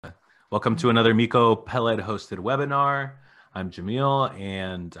Welcome to another Miko Peled hosted webinar. I'm Jamil,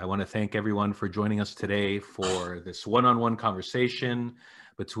 and I want to thank everyone for joining us today for this one-on-one conversation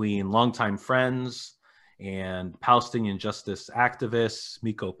between longtime friends and Palestinian justice activists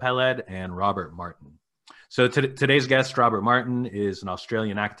Miko Peled and Robert Martin. So today's guest, Robert Martin, is an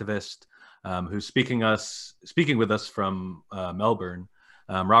Australian activist who's speaking with us from Melbourne.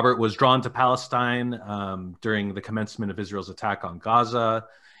 Robert was drawn to Palestine during the commencement of Israel's attack on Gaza.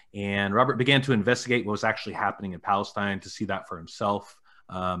 And Robert began to investigate what was actually happening in Palestine to see that for himself.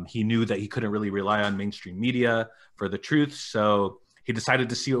 He knew that he couldn't really rely on mainstream media for the truth, so he decided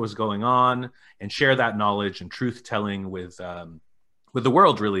to see what was going on and share that knowledge and truth-telling with the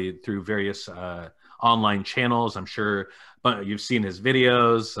world, really, through various online channels. I'm sure you've seen his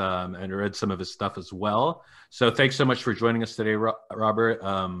videos and read some of his stuff as well. So thanks so much for joining us today, Robert,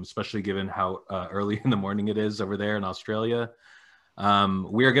 especially given how early in the morning it is over there in Australia.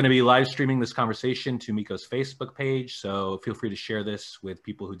 We are going to be live streaming this conversation to Miko's Facebook page, so feel free to share this with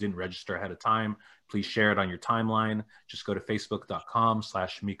people who didn't register ahead of time. Please share it on your timeline. Just go to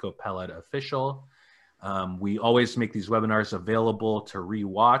facebook.com/Miko Peled official. We always make these webinars available to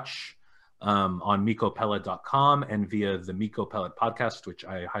rewatch on MikoPeled.com and via the Miko Peled podcast, which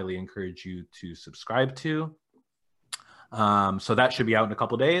I highly encourage you to subscribe to. So that should be out in a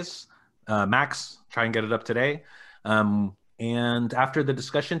couple days. Max, try and get it up today. And after the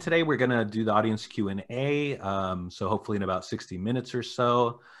discussion today, we're going to do the audience Q&A, so hopefully in about 60 minutes or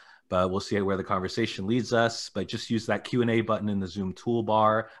so, but we'll see where the conversation leads us. But just use that Q&A button in the Zoom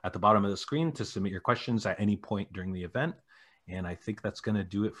toolbar at the bottom of the screen to submit your questions at any point during the event. And I think that's going to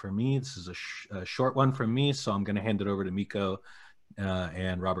do it for me. This is a short one from me, so I'm going to hand it over to Miko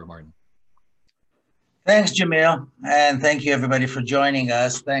and Robert Martin. Thanks, Jamil, and thank you, everybody, for joining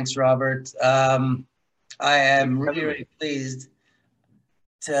us. Thanks, Robert. I am really pleased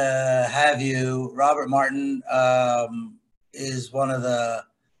to have you. Robert Martin is one of the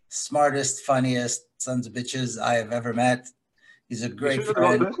smartest, funniest sons of bitches I have ever met. He's a great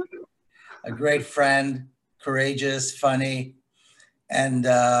friend, courageous, funny, and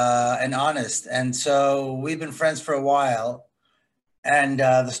honest. And so we've been friends for a while. And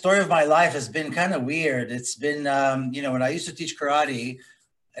the story of my life has been kind of weird. It's been, when I used to teach karate,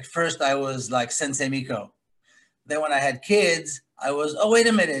 at first I was like Sensei Miko. Then when I had kids, I was, oh, wait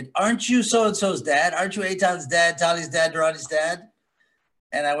a minute, aren't you so-and-so's dad? Aren't you Eitan's dad, Tali's dad, Durrani's dad?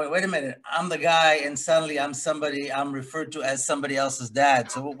 And I went, wait a minute, I'm the guy, and suddenly I'm referred to as somebody else's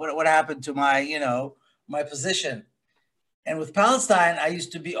dad. So what happened to my, my position? And with Palestine, I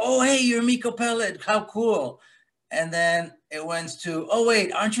used to be, oh, hey, you're Miko Peled, how cool. And then it went to, oh,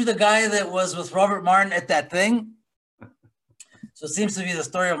 wait, aren't you the guy that was with Robert Martin at that thing? So it seems to be the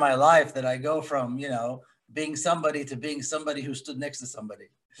story of my life that I go from, being somebody to being somebody who stood next to somebody.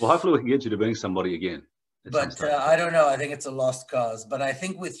 Well, hopefully we can get you to being somebody again. But I don't know. I think it's a lost cause. But I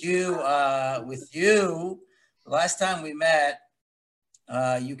think with you, the last time we met,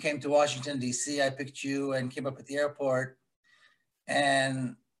 you came to Washington, D.C. I picked you and came up at the airport.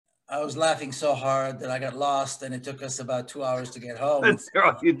 And I was laughing so hard that I got lost, and it took us about 2 hours to get home. That's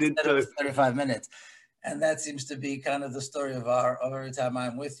right, you did too. 35 minutes. And that seems to be kind of the story of every time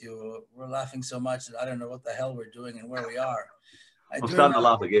I'm with you. We're laughing so much that I don't know what the hell we're doing and where we are. I'm starting to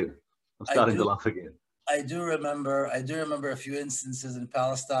laugh again. I do remember a few instances in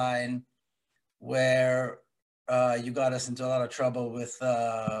Palestine where you got us into a lot of trouble with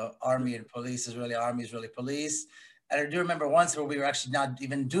army and police, Israeli army, Israeli police. And I do remember once where we were actually not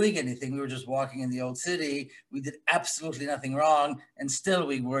even doing anything. We were just walking in the old city. We did absolutely nothing wrong. And still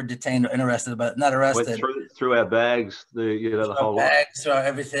we were detained and arrested, but not arrested. Went through our bags, the whole lot. Bags, through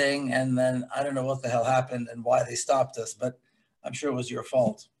everything. And then I don't know what the hell happened and why they stopped us, but I'm sure it was your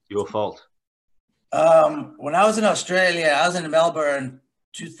fault. Your fault. When I was in Australia, I was in Melbourne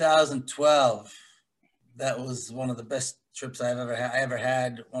 2012. That was one of the best trips I ever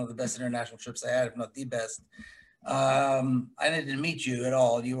had. One of the best international trips I had, if not the best. I didn't meet you at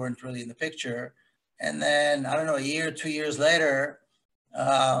all. You weren't really in the picture. And then, I don't know, a year, 2 years later,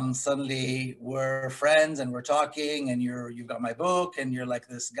 suddenly we're friends and we're talking, and you've got my book, and you're like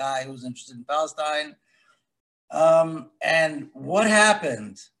this guy who's interested in Palestine. And what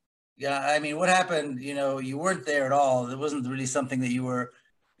happened? Yeah, I mean, what happened? You weren't there at all. It wasn't really something that you were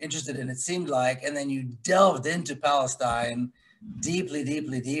interested in, it seemed like. And then you delved into Palestine deeply,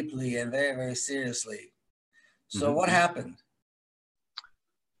 deeply, deeply, and very, very seriously. So what happened?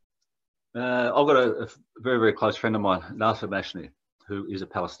 I've got a very, very close friend of mine, Nasser Mashni, who is a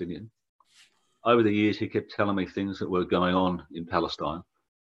Palestinian. Over the years, he kept telling me things that were going on in Palestine.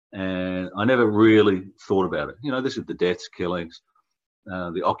 And I never really thought about it. This is the deaths, killings.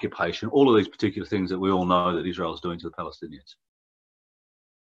 the occupation, all of these particular things that we all know that Israel is doing to the Palestinians.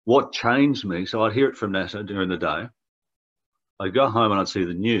 What changed me, so I'd hear it from Nasser during the day. I'd go home and I'd see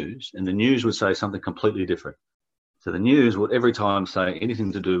the news, and the news would say something completely different. So the news would every time say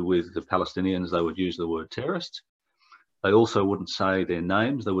anything to do with the Palestinians, they would use the word terrorists. They also wouldn't say their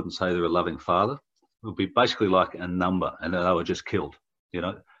names. They wouldn't say they're a loving father. It would be basically like a number, and they were just killed. You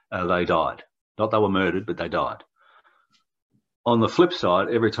know, they died. Not they were murdered, but they died. On the flip side,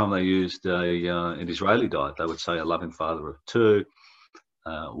 every time they used an Israeli died, they would say a loving father of two,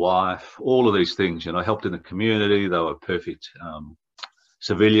 wife, all of these things, you know, helped in the community. They were a perfect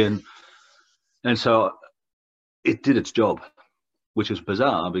civilian. And so it did its job, which is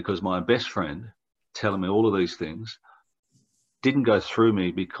bizarre because my best friend telling me all of these things didn't go through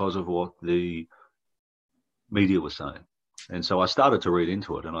me because of what the media was saying. And so I started to read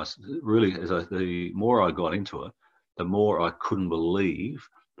into it, and I really, the more I got into it, the more I couldn't believe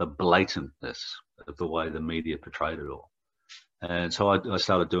the blatantness of the way the media portrayed it all. And so I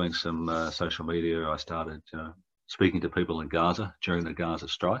started doing some social media. I started speaking to people in Gaza during the Gaza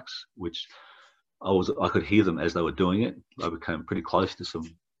strikes, which I could hear them as they were doing it. I became pretty close to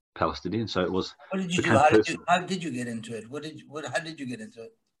some Palestinians. So it was. What did you do? How did you get into it? How did you get into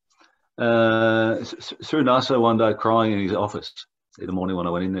it? Through Nasser one day crying in his office in the morning when I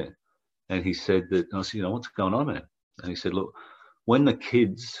went in there. And he said that, I said, what's going on, man? And he said, look, when the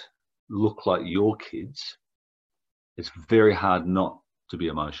kids look like your kids, it's very hard not to be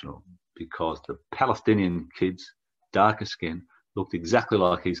emotional because the Palestinian kids, darker skin, looked exactly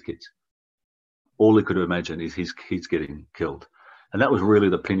like his kids. All he could imagine is his kids getting killed. And that was really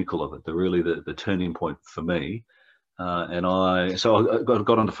the pinnacle of it, the turning point for me. So I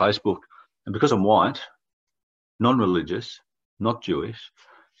got onto Facebook, and because I'm white, non-religious, not Jewish,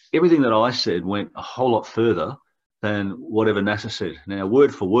 everything that I said went a whole lot further than whatever Nasser said. Now,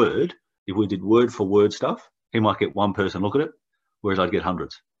 word for word, if we did word for word stuff, he might get one person look at it, whereas I'd get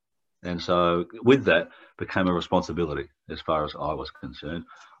hundreds. And so with that became a responsibility as far as I was concerned.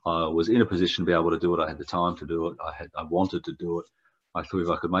 I was in a position to be able to do it. I had the time to do it. I wanted to do it. I thought if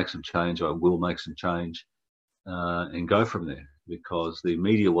I could make some change, I will make some change and go from there, because the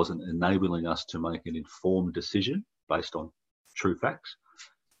media wasn't enabling us to make an informed decision based on true facts.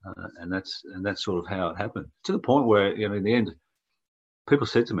 And that's sort of how it happened, to the point where, in the end, people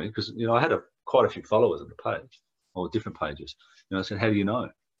said to me, because, I had quite a few followers on the page, or different pages. I said, how do you know?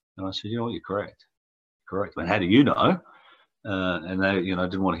 And I said, you know what, you're correct. Correct. But how do you know? And they,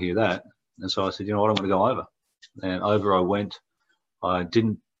 didn't want to hear that. And so I said, you know what, I'm going to go over. And over I went. I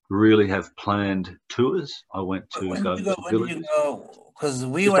didn't really have planned tours. I went to when did you go? Because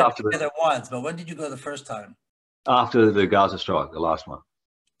we went together once, but when did you go the first time? After the Gaza strike, the last one.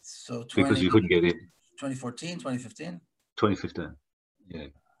 So because you couldn't get in. 2014, 2015? 2015, yeah.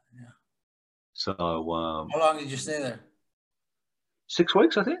 So how long did you stay there? 6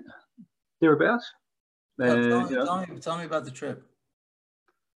 weeks, I think, thereabouts. Tell me about the trip.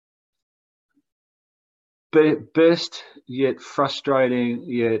 Best yet frustrating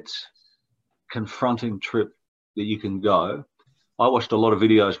yet confronting trip that you can go. I watched a lot of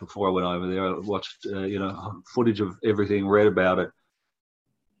videos before I went over there. I watched footage of everything, read about it.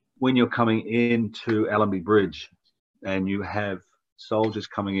 When you're coming into Allenby Bridge and you have soldiers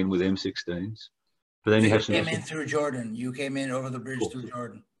coming in with M16s, but then you have some. You came in through Jordan. You came in over the bridge through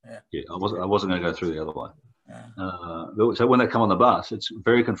Jordan. Yeah, I wasn't going to go through the other way. Yeah. So when they come on the bus, it's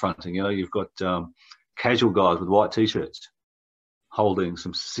very confronting. You've got casual guys with white T-shirts holding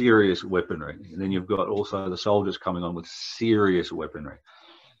some serious weaponry, and then you've got also the soldiers coming on with serious weaponry,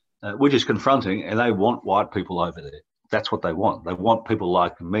 which is confronting. And they want white people over there. That's what they want. They want people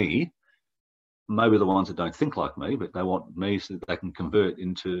like me, maybe the ones that don't think like me, but they want me so that they can convert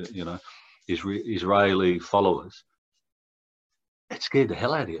into, Israeli followers. It scared the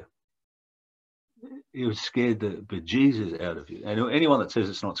hell out of you. It would scare the bejesus out of you. And anyone that says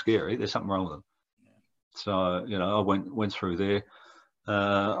it's not scary, there's something wrong with them. So, I went through there.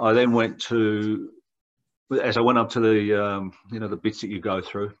 I then went to, as I went up to the, the bits that you go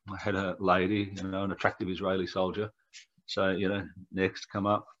through, I had a lady, an attractive Israeli soldier. So, next come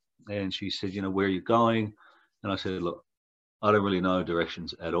up, and she said, where are you going? And I said, look, I don't really know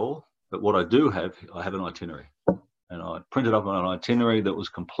directions at all, but what I do have, I have an itinerary. And I printed up an itinerary that was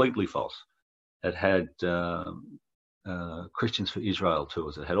completely false. It had Christians for Israel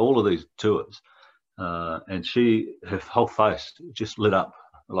tours. It had all of these tours. And her whole face just lit up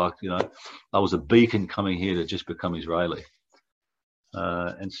like, I was a beacon coming here to just become Israeli.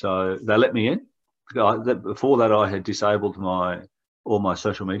 And so they let me in. Before that, I had disabled all my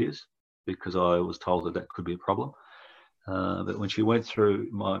social medias because I was told that could be a problem. But when she went through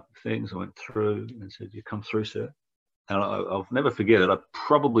my things, I went through and said, "You come through, sir." And I'll never forget it. I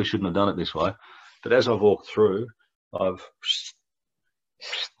probably shouldn't have done it this way, but as I've walked through, I've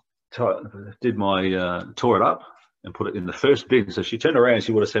did my tore it up and put it in the first bin. So she turned around,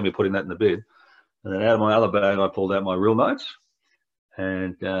 she would have seen me putting that in the bin. And then out of my other bag, I pulled out my real notes,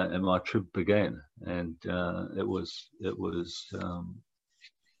 and my trip began. And it was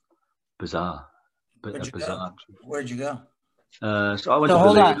bizarre. Where'd you go? So I went to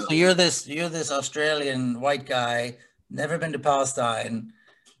hold Belize. on. So you're this Australian white guy, never been to Palestine.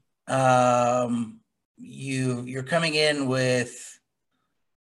 You're coming in with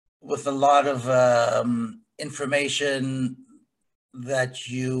a lot of information that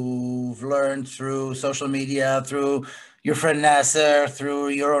you've learned through social media, through your friend Nasser, through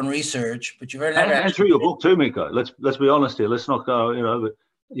your own research, but you've never and through your book too, Miko. Let's be honest here. Let's not go, but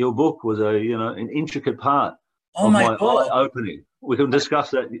your book was an intricate part of my eye-opening. We can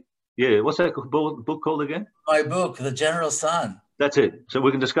discuss that. Yeah, what's that book called again? My book, The General Son. That's it. So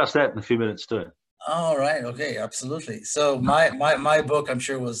we can discuss that in a few minutes too. All right. Okay. Absolutely. So my book, I'm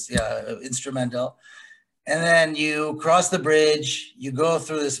sure, was instrumental. And then you cross the bridge. You go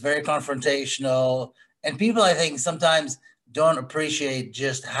through this very confrontational, and people, I think, sometimes don't appreciate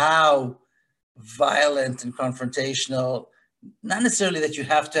just how violent and confrontational. Not necessarily that you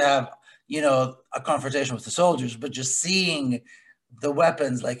have to have, a confrontation with the soldiers, but just seeing the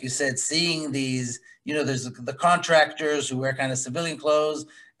weapons, like you said, seeing these, there's the contractors who wear kind of civilian clothes,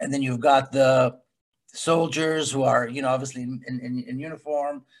 and then you've got the soldiers who are, obviously in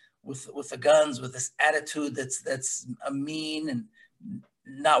uniform with the guns, with this attitude that's mean and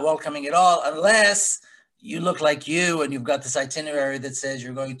not welcoming at all, unless you look like you and you've got this itinerary that says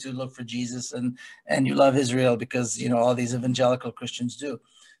you're going to look for Jesus and you love Israel, because, all these evangelical Christians do.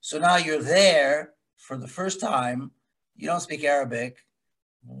 So now you're there for the first time. You don't speak Arabic.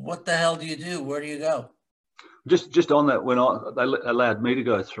 What the hell do you do? Where do you go? Just on that, when they allowed me to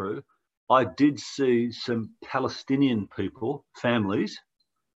go through, I did see some Palestinian people, families,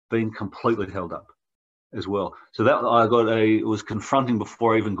 being completely held up as well. So that it was confronting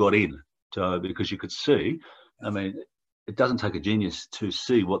before I even got in, because you could see, it doesn't take a genius to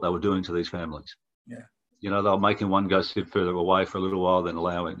see what they were doing to these families. Yeah. They were making one go sit further away for a little while, then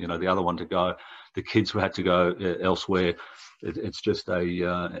allowing, the other one to go. The kids had to go elsewhere. It's just a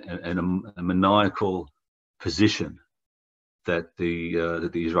maniacal position that the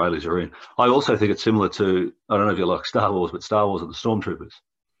Israelis are in. I also think it's similar to, I don't know if you like Star Wars, but Star Wars are the stormtroopers,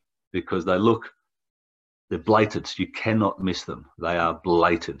 because they're blatant. You cannot miss them. They are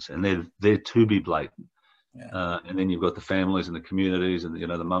blatant, and they're to be blatant. Yeah. And then you've got the families and the communities, and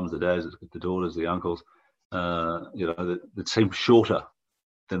the mums, the dads, the daughters, the uncles. That seem shorter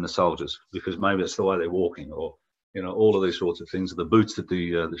than the soldiers, because maybe it's the way they're walking, or all of these sorts of things, the boots that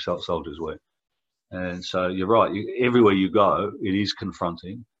the soldiers wear. And so you're right. Everywhere you go, it is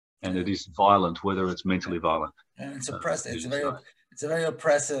confronting, and it is violent, whether it's mentally violent. And it's oppressive. It's a very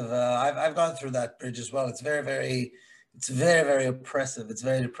oppressive. I've gone through that bridge as well. It's very, very oppressive. It's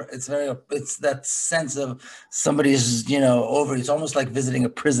that sense of somebody's, over. It's almost like visiting a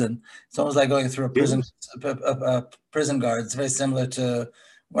prison. It's almost like going through a prison guard. It's very similar to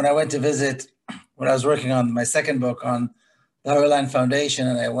when I went to visit, when I was working on my second book on the Holy Land Foundation,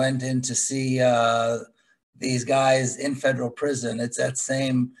 and I went in to see these guys in federal prison. It's that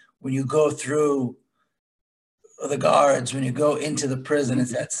same, when you go through the guards, when you go into the prison,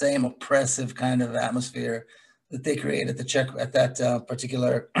 it's that same oppressive kind of atmosphere that they create at that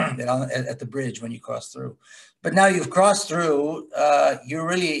particular at the bridge when you cross through. But now you've crossed through. You're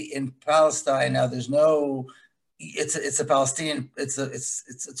really in Palestine now. There's no. It's a Palestinian.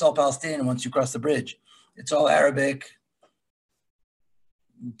 It's all Palestinian once you cross the bridge. It's all Arabic.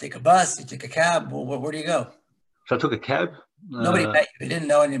 You take a bus. You take a cab. Where do you go? So I took a cab. Nobody met you. They didn't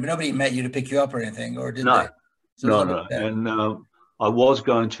know anybody. Nobody met you to pick you up or anything, or did they? So no. And I was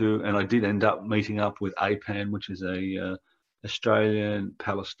going to, and I did end up meeting up with APAN, which is a Australian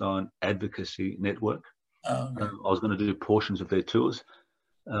Palestine advocacy network. Oh, okay. I was going to do portions of their tours.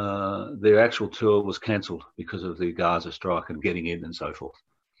 Their actual tour was cancelled because of the Gaza strike and getting in and so forth.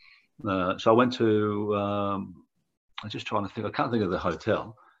 So I went to, I'm just trying to think, I can't think of the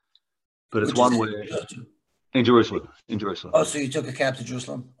hotel, but it's one where, in Jerusalem. Oh, so you took a cab to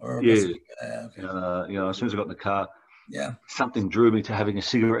Jerusalem? Or yeah. Okay. As soon as I got in the car, yeah, something drew me to having a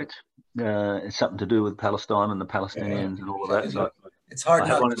cigarette. It's something to do with Palestine and the Palestinians and all of that. So it's hard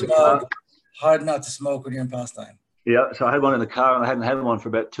not to smoke when you're in Palestine. Yeah, so I had one in the car, and I hadn't had one for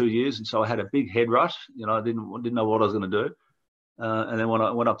about 2 years, and so I had a big head rush. I didn't know what I was going to do, and then when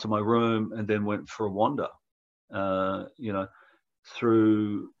I went up to my room and then went for a wander, you know,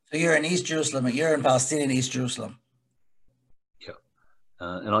 through. So you're in East Jerusalem. You're in Palestinian East Jerusalem. Yeah.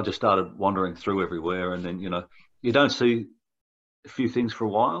 And I just started wandering through everywhere, and then, you know, you don't see a few things for a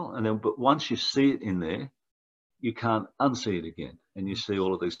while, and then, but once you see it in there, you can't unsee it again, and you see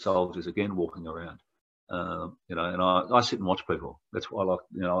all of these soldiers again walking around. You know, and I sit and watch people. That's why I like,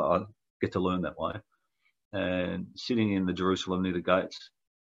 you know, I get to learn that way. And sitting in the Jerusalem near the gates,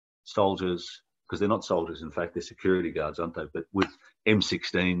 soldiers, because they're not soldiers, in fact, they're security guards, aren't they? But with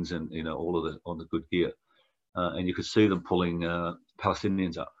M16s and, you know, all of the good gear, and you could see them pulling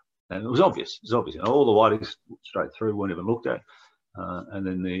Palestinians up, and it was obvious. It was obvious. You know, all the whiteys straight through, weren't even looked at. And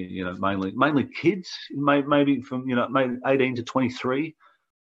then the, you know, mainly kids, maybe from, you know, maybe 18 to 23,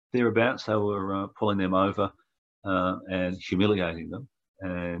 thereabouts. They were pulling them over and humiliating them.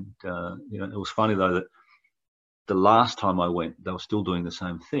 And you know, it was funny though that the last time I went, they were still doing the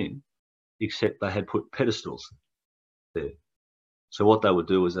same thing, except they had put pedestals there. So what they would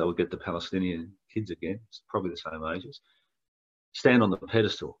do is they would get the Palestinian kids again, probably the same ages, stand on the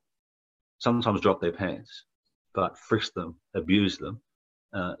pedestal, sometimes drop their pants, but frisk them, abuse them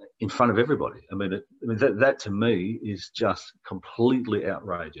in front of everybody. I mean, that to me is just completely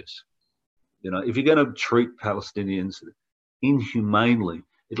outrageous. You know, if you're going to treat Palestinians inhumanely,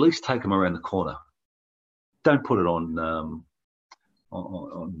 at least take them around the corner. Don't put it on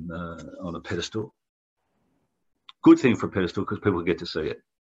a pedestal. Good thing for a pedestal because people get to see it.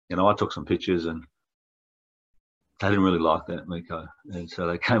 You know, I took some pictures and they didn't really like that, Miko, and so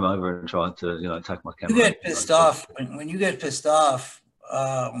they came over and tried to, you know, take my camera. You get pissed off when you get pissed off.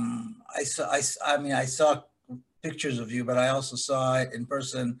 I saw pictures of you, but I also saw it in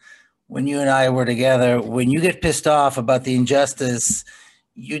person when you and I were together. When you get pissed off about the injustice,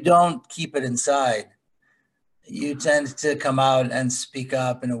 you don't keep it inside. You tend to come out and speak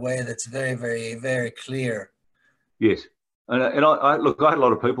up in a way that's very, very, very clear. Yes. And I look, I had a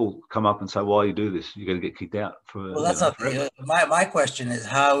lot of people come up and say, why you do this? You're going to get kicked out. Well, that's not my question is,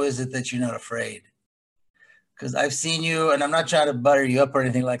 how is it that you're not afraid? Because I've seen you, and I'm not trying to butter you up or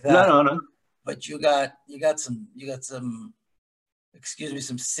anything like that. No. But you got some, excuse me,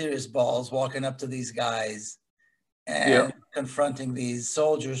 some serious balls walking up to these guys and confronting these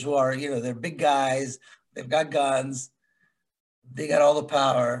soldiers who are, you know, they're big guys. They've got guns. They got all the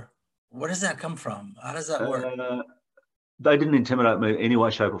power. Where does that come from? How does that work? They didn't intimidate me any way,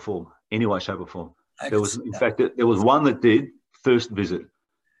 shape, or form. There was, in fact, there was one that did first visit,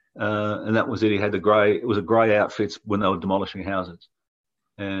 and that was it. He had it was a grey outfit when they were demolishing houses.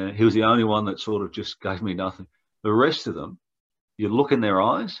 And he was the only one that sort of just gave me nothing. The rest of them, you look in their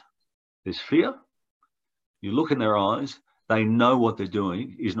eyes, there's fear. You look in their eyes, they know what they're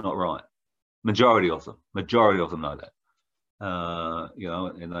doing is not right. Majority of them know that. You know,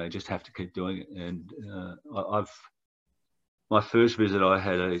 and they just have to keep doing it. And my first visit, I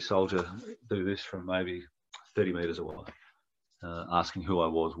had a soldier do this from maybe 30 metres away, asking who I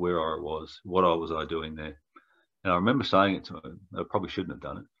was, where I was, what was I doing there. And I remember saying it to him. I probably shouldn't have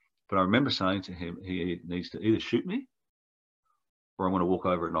done it, but I remember saying to him, he needs to either shoot me or I'm going to walk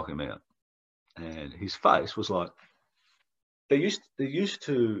over and knock him out. And his face was like, they used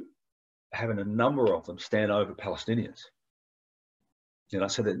to having a number of them stand over Palestinians. You know,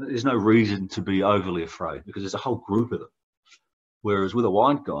 so that there's no reason to be overly afraid because there's a whole group of them. Whereas with a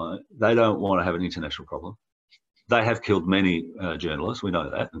white guy, they don't want to have an international problem. They have killed many journalists, we know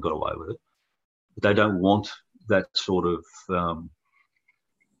that, and got away with it. But they don't want that sort of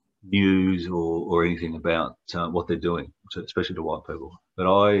news or anything about what they're doing, especially to white people. But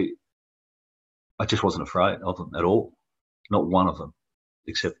I just wasn't afraid of them at all. Not one of them,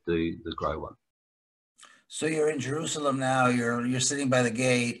 except the grey one. So you're in Jerusalem now. You're sitting by the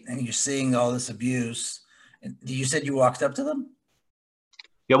gate, and you're seeing all this abuse. And you said you walked up to them?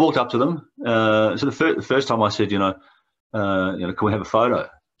 Yeah, I walked up to them. So the first time I said, you know, can we have a photo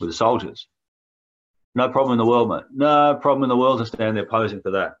with the soldiers? No problem in the world, mate. No problem in the world to stand there posing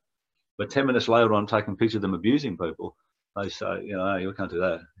for that. But 10 minutes later, when I'm taking pictures of them abusing people, they say, you know, you can't do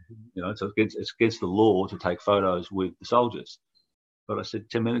that. You know, so it's against the law to take photos with the soldiers. But I said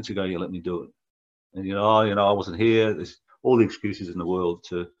 10 minutes ago, you let me do it. And, you know, I wasn't here. There's all the excuses in the world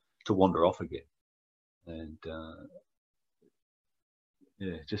to wander off again. And,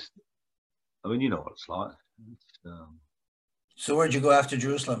 yeah, just, I mean, you know what it's like. So where'd you go after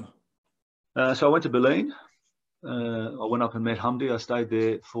Jerusalem? So I went to Berlin. I went up and met Hamdi. I stayed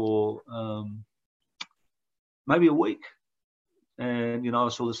there for maybe a week. And, you know, I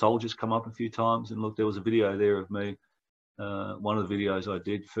saw the soldiers come up a few times. And look, there was a video there of me. One of the videos I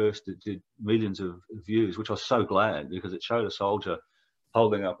did first, it did millions of views, which I was so glad because it showed a soldier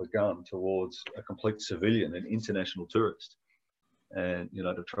holding up a gun towards a complete civilian, an international tourist, and, you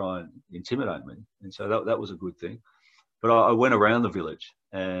know, to try and intimidate me. And so that was a good thing. But I went around the village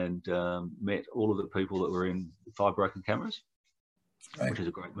and met all of the people that were in Five Broken Cameras, which is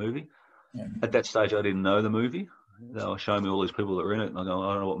a great movie. Yeah. At that stage, I didn't know the movie. They were showing me all these people that were in it, and I go,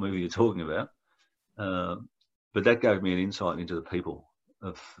 I don't know what movie you're talking about. But that gave me an insight into the people,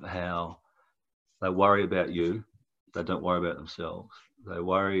 of how they worry about you. They don't worry about themselves. They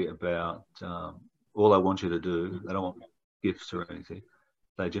worry about all they want you to do. They don't want gifts or anything.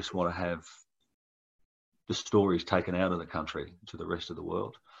 They just want to have the stories taken out of the country to the rest of the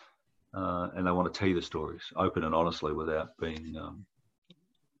world. And they want to tell you the stories open and honestly without being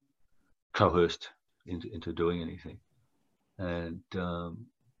coerced into doing anything. And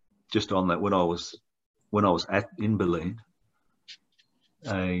just on that, when I was in Berlin,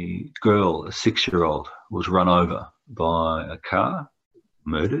 a girl, a 6-year-old, was run over by a car,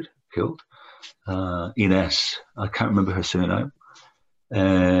 murdered, killed, Ines. I can't remember her surname.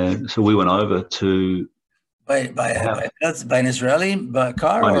 And so we went over to... By an Israeli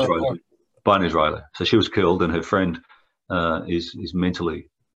car? By an Israeli. So she was killed, and her friend is mentally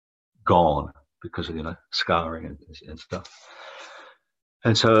gone because of, you know, scarring and stuff.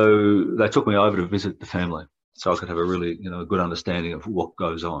 And so they took me over to visit the family, so I could have a really, you know, a good understanding of what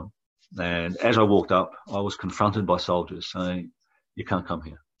goes on. And as I walked up, I was confronted by soldiers saying, "You can't come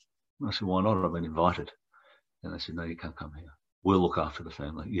here." And I said, "Why not? I've been invited." And they said, "No, you can't come here. We'll look after the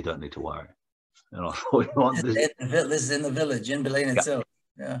family. You don't need to worry." And I thought, this is in the village, in Berlin itself.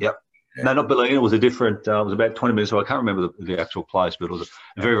 Yeah. Yep. No, not Berlin. It was a different, it was about 20 minutes. So I can't remember the actual place, but it was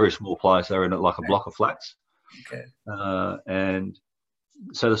a very, very small place. They were in like a block of flats. Okay. And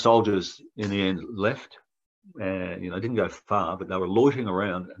so the soldiers in the end left, and, you know, didn't go far, but they were loitering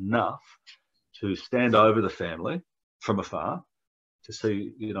around enough to stand over the family from afar to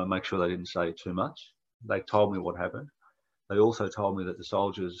see, you know, make sure they didn't say too much. They told me what happened. They also told me that the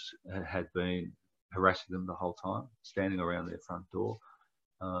soldiers had been harassing them the whole time, standing around their front door,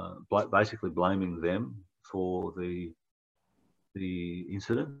 basically blaming them for the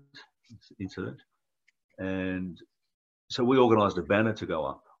incident. And so we organised a banner to go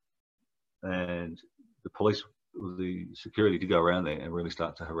up, and the police, the security, to go around there and really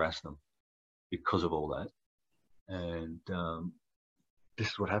start to harass them because of all that. And this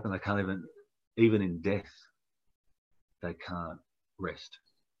is what happened. They can't even in death, they can't rest.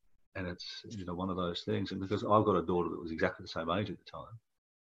 And it's, you know, one of those things. And because I've got a daughter that was exactly the same age at the time,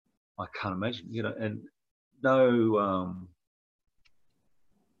 I can't imagine, you know, and no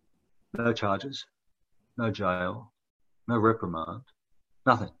charges, no jail, no reprimand,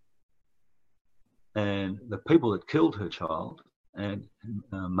 nothing. And the people that killed her child and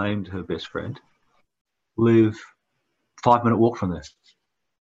maimed her best friend live 5-minute walk from there.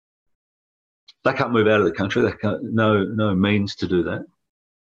 They can't move out of the country. They can't, no means to do that.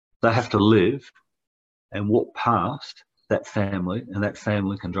 They have to live and walk past that family, and that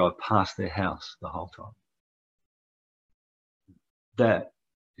family can drive past their house the whole time. That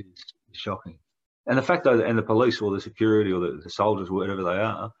is shocking. And the fact, though, and the police or the security or the soldiers, whatever they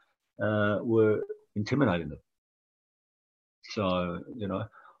are, were intimidating them. So, you know,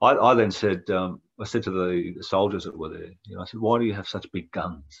 I then said, I said to the soldiers that were there, you know, I said, "Why do you have such big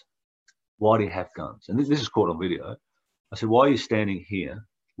guns? Why do you have guns?" And this is caught on video. I said, "Why are you standing here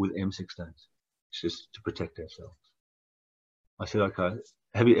with M16s? It's just to protect ourselves." I said, "Okay,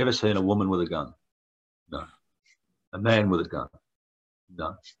 have you ever seen a woman with a gun?" No. A man with a gun?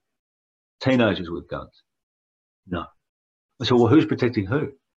 No. Teenagers with guns? No. I said, "Well, who's protecting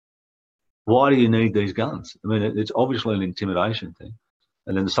who? Why do you need these guns?" I mean, it's obviously an intimidation thing.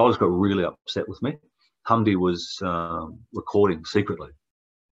 And then the soldiers got really upset with me. Hamdi was recording secretly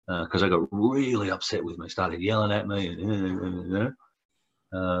because they got really upset with me, started yelling at me.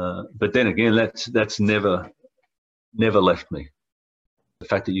 But then again, that's never left me. The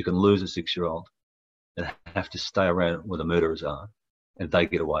fact that you can lose a 6-year-old and have to stay around where the murderers are and they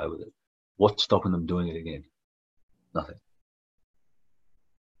get away with it. What's stopping them doing it again? Nothing.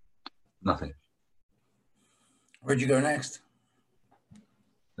 Nothing. Where'd you go next?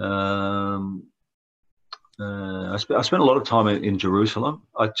 I spent a lot of time in Jerusalem.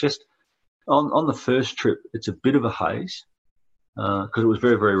 I just, on the first trip, it's a bit of a haze because it was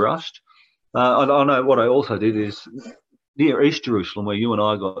very, very rushed. I know what I also did is near East Jerusalem, where you and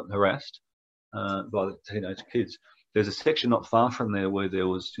I got harassed by the teenage kids. There's a section not far from there where there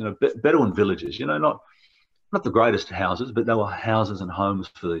was, you know, Bedouin villages. You know, not the greatest houses, but they were houses and homes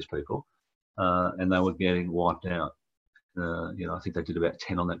for these people, and they were getting wiped out. You know, I think they did about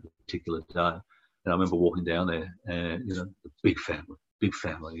 10 on that particular day. And I remember walking down there, and, you know, the big family, big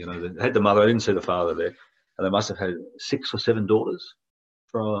family. You know, they had the mother. I didn't see the father there, and they must have had 6 or 7 daughters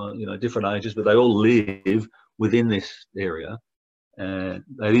from, you know, different ages, but they all live within this area, and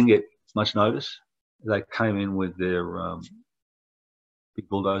they didn't get much notice. They came in with their big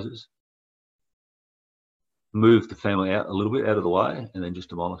bulldozers, moved the family out a little bit out of the way, and then just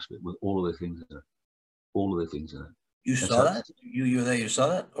demolished it with all of their things in it. All of their things in it. You saw that? You were there? You saw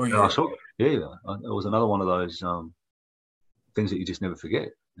that? Or I saw it. Yeah, it was another one of those things that you just never forget.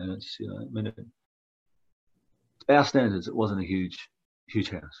 And it's, you know, I mean, our standards, it wasn't a huge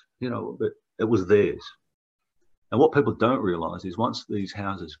house, you know, but it was theirs. And what people don't realise is once these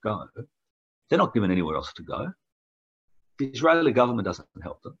houses go, they're not given anywhere else to go. The Israeli government doesn't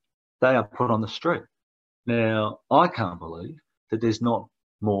help them. They are put on the street. Now, I can't believe that there's not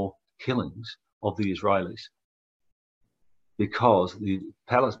more killings of the Israelis, because the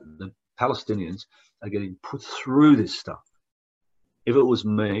Palestinians are getting put through this stuff. If it was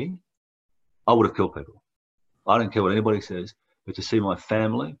me, I would have killed people. I don't care what anybody says, but to see my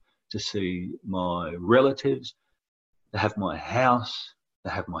family, to see my relatives, to have my house,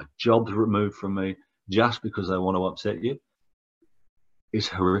 to have my jobs removed from me just because they want to upset you is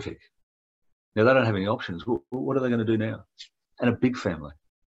horrific. Now, they don't have any options. What are they going to do now? And a big family.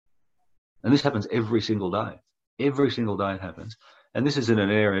 And this happens every single day. Every single day it happens. And this is in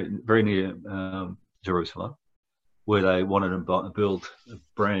an area very near Jerusalem, where they wanted to build a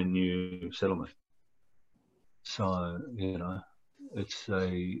brand new settlement. So, you know, it's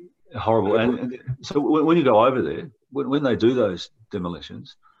a horrible. And so when you go over there, when they do those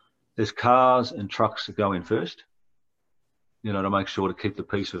demolitions, there's cars and trucks that go in first, you know, to make sure to keep the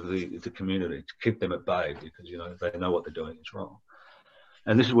peace of the community, to keep them at bay, because, you know, they know what they're doing is wrong.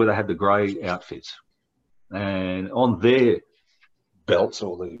 And this is where they had the grey outfits. And on their belts,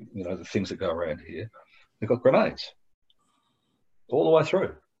 or the, you know, the things that go around here, they've got grenades all the way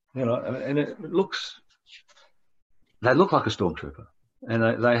through, you know, and it looks, they look like a stormtrooper,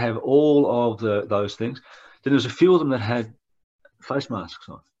 and they have all of those things. Then there's a few of them that had face masks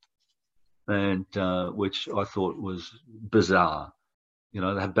on, and which I thought was bizarre. You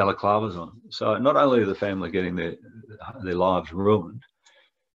know, they have balaclavas on. So not only are the family getting their lives ruined,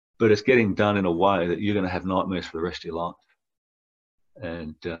 but it's getting done in a way that you're going to have nightmares for the rest of your life.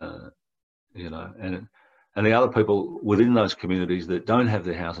 And, you know, and the other people within those communities that don't have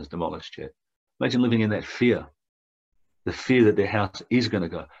their houses demolished yet, imagine living in that fear, the fear that their house is going to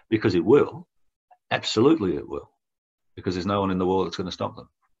go, because it will. Absolutely it will, because there's no one in the world that's going to stop them.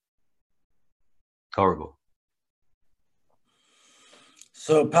 Horrible.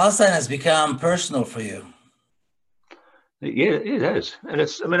 So Palestine has become personal for you. Yeah, it has, and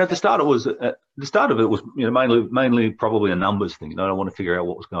it's. I mean, at the start, it was. At the start of it was, you know, mainly probably a numbers thing. You know, I want to figure out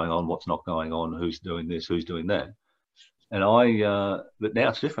what was going on, what's not going on, who's doing this, who's doing that. And but now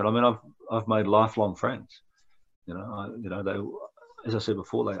it's different. I mean, I've made lifelong friends. You know, they, as I said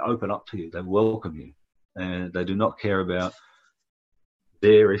before, they open up to you, they welcome you, and they do not care about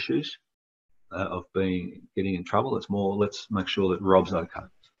their issues of getting in trouble. It's more, let's make sure that Rob's okay.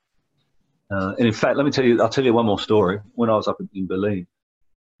 And in fact, I'll tell you one more story. When I was up in Berlin,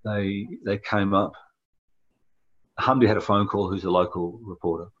 they came up. Hamdi had a phone call, who's a local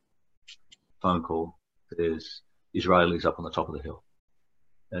reporter. Phone call. There's Israelis up on the top of the hill.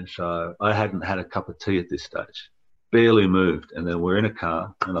 And so I hadn't had a cup of tea at this stage, barely moved. And then we're in a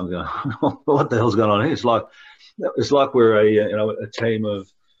car, and I'm going, what the hell's going on here? It's like we're a team of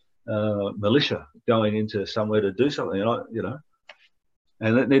militia going into somewhere to do something, you know.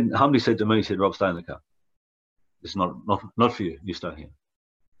 And then Hamdi said to me, he said, Rob, stay in the car. It's not for you. You stay here.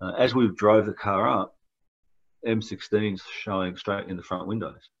 As we drove the car up, M16s showing straight in the front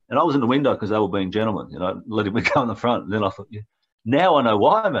windows. And I was in the window because they were being gentlemen, you know, letting me go in the front. And then I thought, yeah, now I know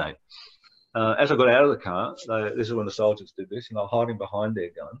why, mate. As I got out of the car, this is when the soldiers did this, and they were hiding behind their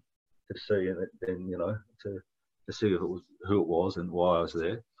gun to see, and then, you know, to see if it was who it was and why I was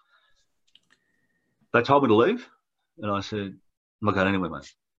there. They told me to leave, and I said, I'm not going anywhere,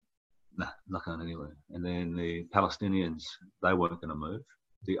 mate. Nah, I'm not going anywhere. And then the Palestinians, they weren't going to move.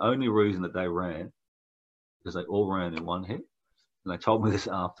 The only reason that they ran, because they all ran in one hit, and they told me this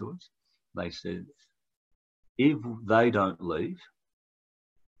afterwards, they said, if they don't leave,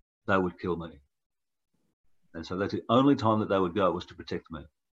 they would kill me. And so that's the only time that they would go was to protect me,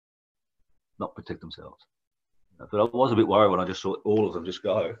 not protect themselves. But I was a bit worried when I just saw all of them just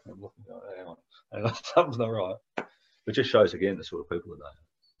go. I'm looking, hang on, something's not right. It just shows again the sort of people that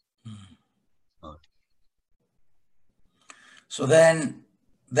they are. So then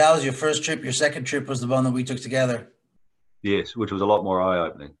that was your first trip. Your second trip was the one that we took together. Yes, which was a lot more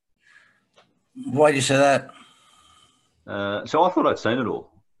eye-opening. Why do you say that? So I thought I'd seen it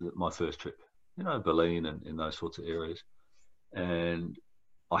all, my first trip, Berlin and in those sorts of areas. And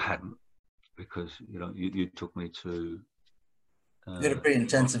I hadn't, because, you took me to... You had a pretty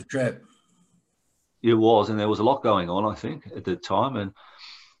intensive trip. It was, and there was a lot going on, I think, at the time. And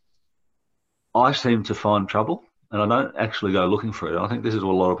I seemed to find trouble, and I don't actually go looking for it. I think this is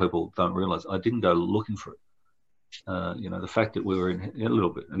what a lot of people don't realize. I didn't go looking for it. The fact that we were in a little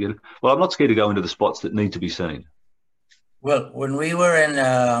bit. Well, I'm not scared to go into the spots that need to be seen. Well, when we were in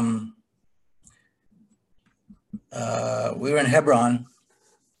Hebron,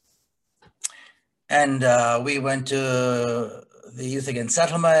 and we went to the Youth Against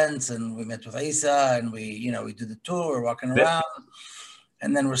Settlements, and we met with Isa, and we did the tour, we're walking around,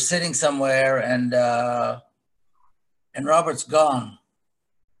 and then we're sitting somewhere, and Robert's gone.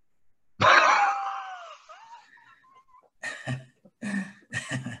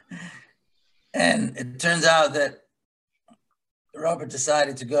 And it turns out that Robert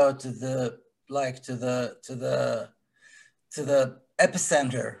decided to go to the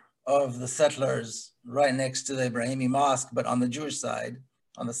epicenter of the settlers, right next to the Ibrahimi Mosque, but on the Jewish side,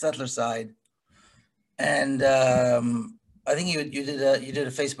 on the settler side. And I think you did a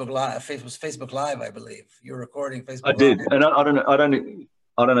Facebook Live. It was Facebook Live, I believe. You were recording Facebook Live. I did, and I don't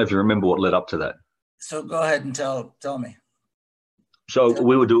know if you remember what led up to that. So go ahead and tell me. So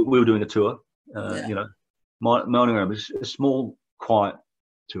we were doing a tour. Moaning around, a small, quiet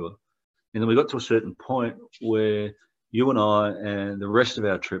tour, and then we got to a certain point where you and I and the rest of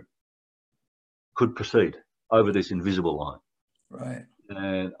our trip could proceed over this invisible line. Right.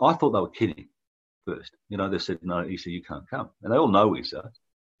 And I thought they were kidding first. They said, "No, Isa, you can't come," and they all know Isa,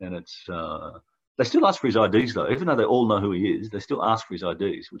 and it's they still ask for his IDs though, even though they all know who he is. They still ask for his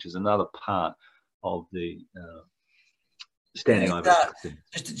IDs, which is another part of the standing over.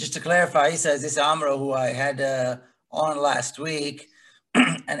 Just to clarify, he says this Amro, who I had on last week,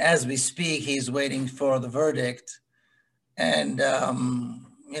 and as we speak, he's waiting for the verdict. And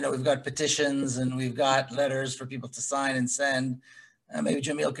we've got petitions and we've got letters for people to sign and send. Maybe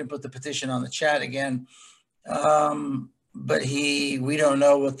Jamil can put the petition on the chat again. But we don't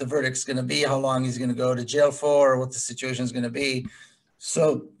know what the verdict's going to be, how long he's going to go to jail for, or what the situation is going to be.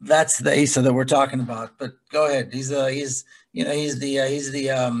 So that's the Isa that we're talking about. But go ahead. He's the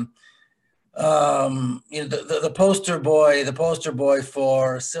poster boy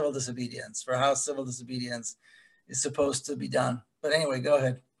for civil disobedience, for how civil disobedience is supposed to be done. But anyway, go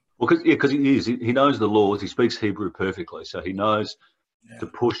ahead. Well, because he knows the laws. He speaks Hebrew perfectly, so he knows to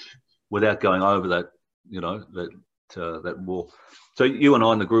push without going over that that wall. So you and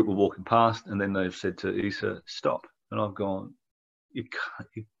I in the group were walking past, and then they've said to Isa, "Stop," and I've gone, You've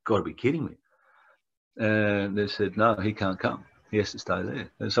got to be kidding me. And they said, no, he can't come. He has to stay there.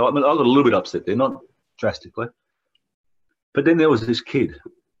 And so I got a little bit upset there, not drastically. But then there was this kid.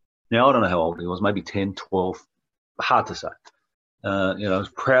 Now, I don't know how old he was, maybe 10, 12, hard to say. Was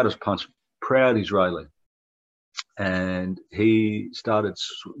proud as punch, proud Israeli. And he started,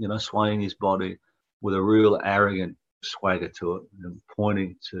 swaying his body with a real arrogant swagger to it and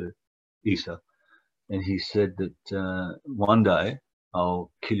pointing to Isa. And he said that one day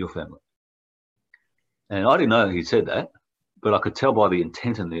I'll kill your family. And I didn't know he said that, but I could tell by the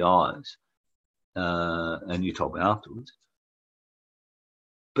intent in the eyes, and you told me afterwards.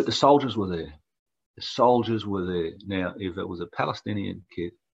 But the soldiers were there. The soldiers were there. Now, if it was a Palestinian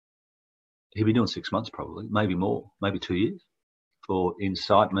kid, he'd be doing 6 months probably, maybe more, maybe 2 years for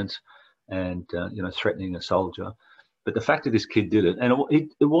incitement and, threatening a soldier. But the fact that this kid did it, and it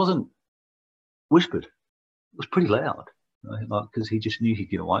wasn't whispered. It was pretty loud, because he just knew he'd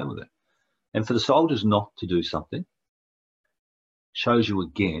get away with it. And for the soldiers not to do something shows you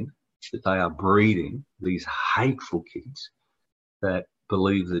again that they are breeding these hateful kids that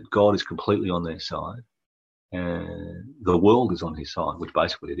believe that God is completely on their side and the world is on his side, which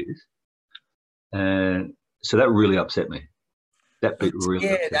basically it is. And so that really upset me. That bit really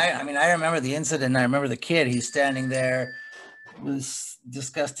upset me. I remember the incident. I remember the kid. He's standing there with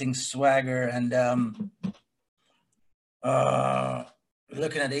disgusting swagger and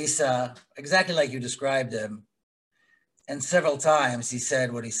looking at Isa exactly like you described him. And several times he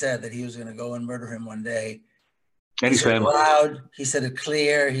said what he said, that he was going to go and murder him one day. And his family. Loud. He said it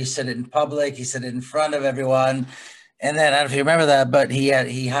clear. He said it in public. He said it in front of everyone. And then I don't know if you remember that, but he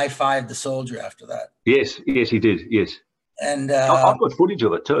high-fived the soldier after that. Yes, he did. Yes. And I've got footage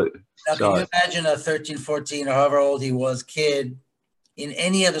of it too. Now, can you imagine a 13, 14, or however old he was, kid, in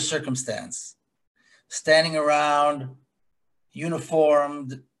any other circumstance, standing around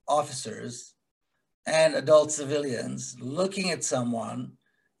uniformed officers and adult civilians, looking at someone,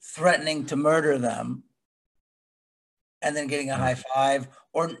 threatening to murder them, and then getting a high five,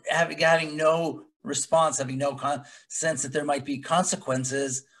 or having no response, having no sense that there might be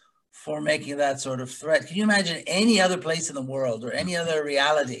consequences for making that sort of threat. Can you imagine any other place in the world, or any other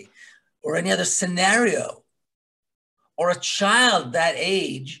reality, or any other scenario, or a child that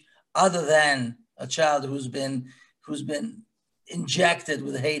age, other than a child who's been injected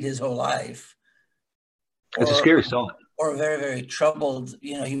with hate his whole life? It's a scary sight. Or a very, very troubled,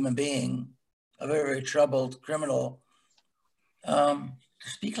 human being, a very, very troubled criminal, to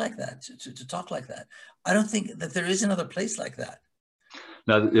speak like that, to talk like that. I don't think that there is another place like that.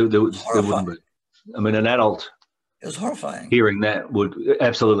 No, there wouldn't be. I mean, an adult, it was horrifying. Hearing that would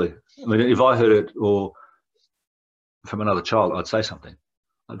absolutely. I mean, if I heard it or from another child, I'd say something.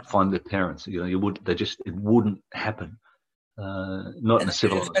 I'd find their parents. It wouldn't happen. Not in a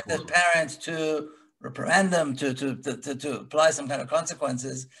civilized world. Expect the parents to reprimand them, to apply some kind of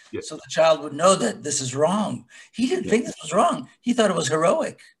consequences, so the child would know that this is wrong. He didn't think this was wrong. He thought it was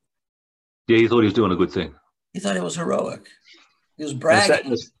heroic. Yeah, he thought he was doing a good thing. He thought it was heroic. He was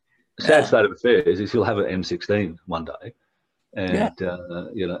bragging. The sad state of affairs is he'll have an M16 one day, and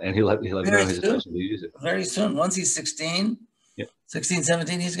and he'll have no hesitation to use it. Very soon, once he's 16, 16,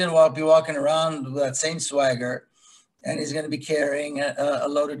 17, he's going to be walking around with that same swagger, and he's going to be carrying a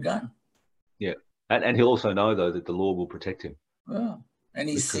loaded gun. Yeah. And he'll also know, though, that the law will protect him. Well, and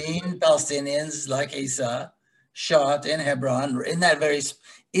he's seen Palestinians like Issa shot in Hebron, in that very spot.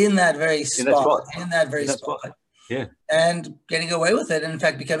 Yeah. And getting away with it, and in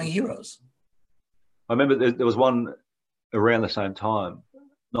fact, becoming heroes. I remember there was one around the same time,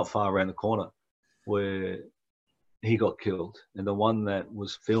 not far around the corner, where he got killed. And the one that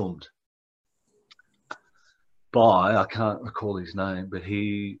was filmed by, I can't recall his name, but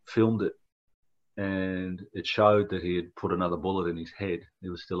he filmed it. And it showed that he had put another bullet in his head. He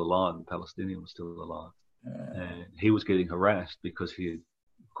was still alive. The Palestinian was still alive. And he was getting harassed because he had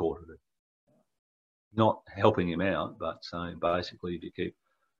recorded it. Not helping him out, but saying basically, if you keep,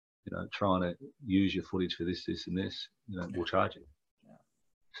 trying to use your footage for this, and this, we'll charge you.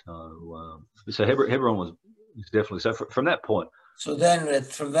 So Hebron was definitely, so from that point. So then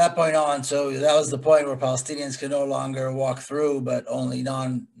from that point on, so that was the point where Palestinians can no longer walk through, but only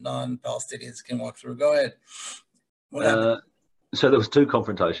non-Palestinians can walk through. Go ahead. So there was 2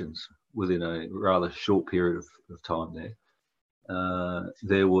 confrontations within a rather short period of time there.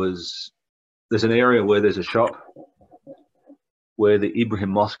 There's an area where there's a shop where the Ibrahim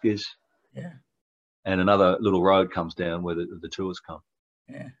Mosque is, and another little road comes down where the tours come.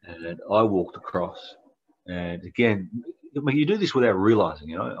 Yeah. And I walked across, and again, you do this without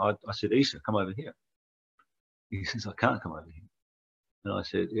realizing, I said, Issa, come over here. He says, I can't come over here. And I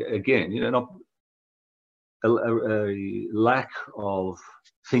said, again, not a lack of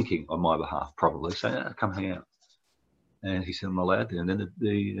thinking on my behalf, probably, saying, come hang out. And he said, I'm not allowed to. And then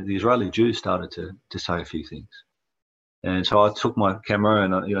the Israeli Jews started to say a few things. And so I took my camera,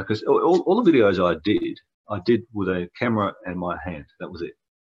 and because all the videos I did with a camera and my hand. That was it.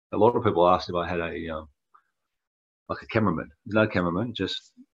 A lot of people asked if I had a cameraman. There's no cameraman,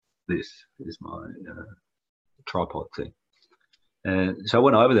 just this is my tripod thing. And so I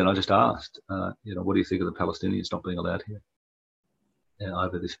went over there and I just asked, what do you think of the Palestinians not being allowed here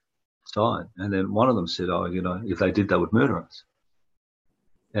over this side? And then one of them said, if they did, they would murder us.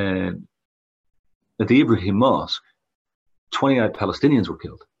 And at the Ibrahim Mosque, 28 Palestinians were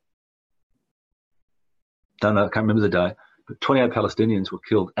killed. Don't know, I can't remember the day, but 28 Palestinians were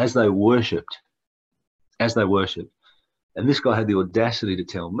killed as they worshipped. And this guy had the audacity to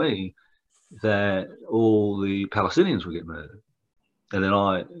tell me that all the Palestinians would get murdered. And then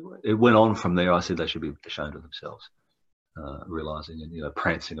it went on from there. I said they should be ashamed of themselves, realizing and,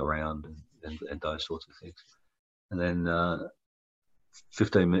 prancing around and those sorts of things. And then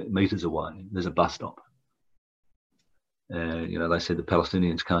 15 meters away, there's a bus stop. And, they said the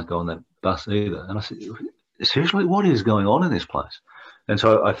Palestinians can't go on that bus either. And I said, seriously, what is going on in this place? And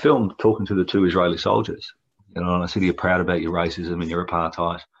so I filmed talking to the 2 Israeli soldiers. And I said, you're proud about your racism and your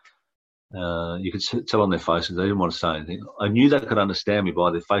apartheid. You could tell on their faces they didn't want to say anything. I knew they could understand me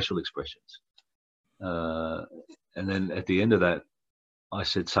by their facial expressions. And then at the end of that, I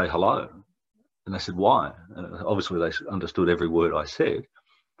said, say hello. And they said, why? And obviously, they understood every word I said.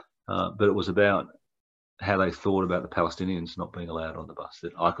 But it was about how they thought about the Palestinians not being allowed on the bus,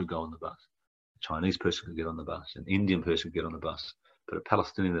 that I could go on the bus. A Chinese person could get on the bus. An Indian person could get on the bus. But a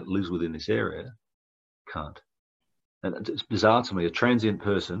Palestinian that lives within this area can't. And it's bizarre to me. A transient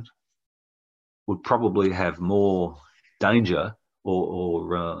person would probably have more danger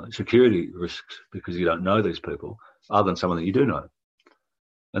or security risks because you don't know these people, other than someone that you do know.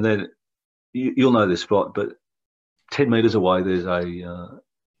 And then you'll know this spot, but 10 meters away, there's an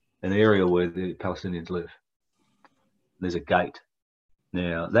area where the Palestinians live. There's a gate.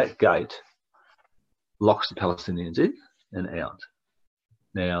 Now, that gate locks the Palestinians in and out.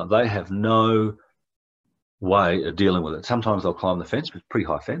 Now, they have no way of dealing with it. Sometimes they'll climb the fence, but pretty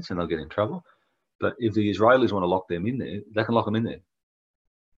high fence, and they'll get in trouble. But if the Israelis want to lock them in there, they can lock them in there.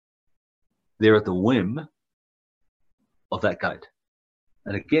 They're at the whim of that gate.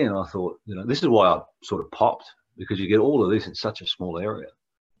 And again, I thought, this is why I sort of popped, because you get all of this in such a small area.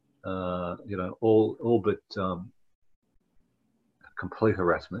 All but complete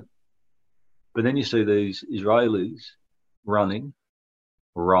harassment. But then you see these Israelis running,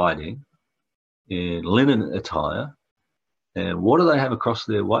 riding in linen attire, and what do they have across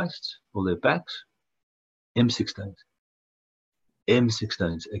their waists or their backs? M16s.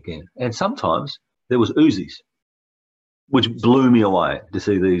 M16s again. And sometimes there was Uzis, which blew me away to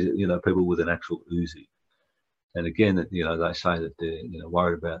see these, people with an actual Uzi. And again, that they say that they're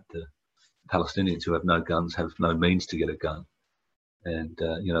worried about the Palestinians who have no guns, have no means to get a gun, and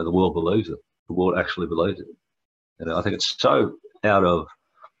the world believes it. The world actually believes it. And I think it's so out of,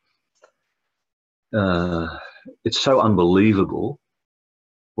 it's so unbelievable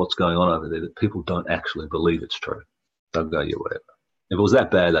what's going on over there that people don't actually believe it's true. They'll go, yeah, whatever. If it was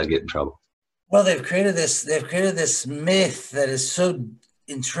that bad, they get in trouble. Well, they've created this myth that is so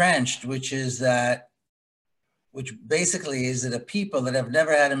entrenched, which basically is that a people that have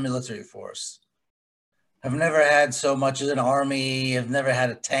never had a military force, have never had so much as an army, have never had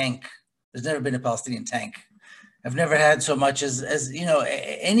a tank. There's never been a Palestinian tank. Have never had so much as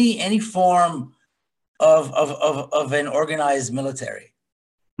any form of an organized military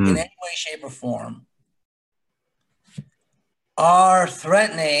in any way, shape, or form, are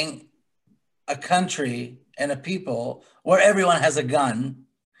threatening a country and a people where everyone has a gun,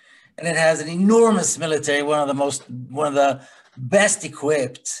 and it has an enormous military, one of the best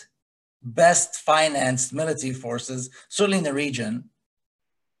equipped, best financed military forces, certainly in the region.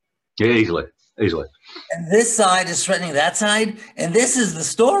 Yeah, easily. And this side is threatening that side, and this is the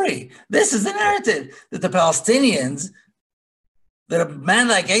story. This is the narrative, that the Palestinians, that a man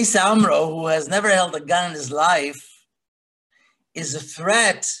like Issa Amro, who has never held a gun in his life, is a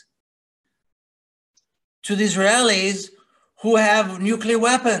threat to the Israelis who have nuclear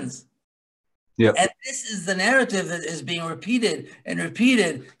weapons. Yep. And this is the narrative that is being repeated and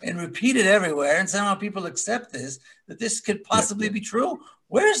repeated and repeated everywhere. And somehow people accept this, that this could possibly be true.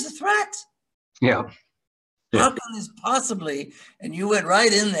 Where's the threat? Yeah. How can this possibly? And you went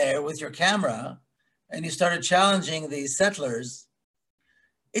right in there with your camera and you started challenging these settlers.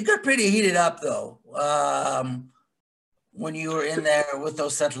 It got pretty heated up, though, when you were in there with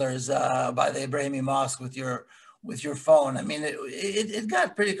those settlers by the Ibrahimi Mosque with your phone. I mean, it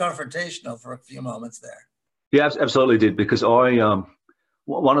got pretty confrontational for a few moments there. Yeah, absolutely did, because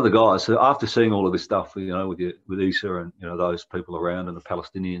one of the guys, so after seeing all of this stuff, with Issa and those people around and the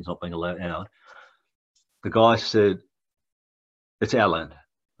Palestinians not being allowed out, the guy said, "It's our land."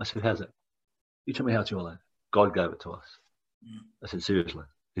 I said, "How's it? You tell me how it's your land. God gave it to us." I said, "Seriously?"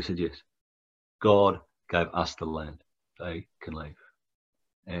 He said, "Yes. God gave us the land. They can leave."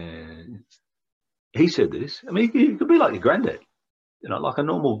 And he said this. I mean, you could be like your granddad, like a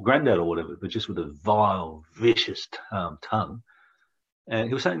normal granddad or whatever, but just with a vile, vicious tongue. And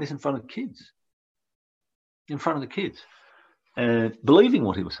he was saying this in front of kids, and believing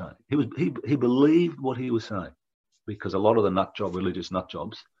what he was saying. He believed what he was saying, because a lot of the religious nut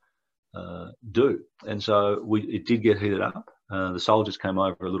jobs do. And so it did get heated up. The soldiers came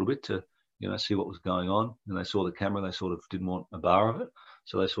over a little bit to see what was going on, and they saw the camera. They sort of didn't want a bar of it,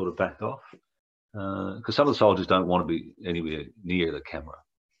 so they sort of backed off, because some of the soldiers don't want to be anywhere near the camera.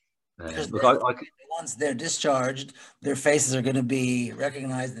 Look, once they're discharged, their faces are going to be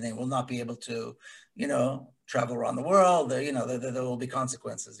recognized, and they will not be able to, travel around the world. There will be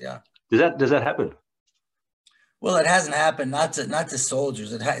consequences. Yeah. Does that happen? Well, it hasn't happened. Not to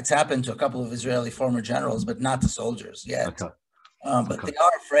soldiers. It's happened to a couple of Israeli former generals, but not to soldiers yet. Okay. But they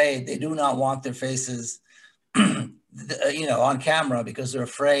are afraid. They do not want their faces, on camera, because they're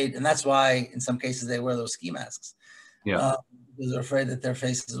afraid, and that's why in some cases they wear those ski masks. Yeah. Because they're afraid that their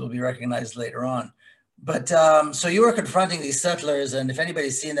faces will be recognized later on. But so you were confronting these settlers, and if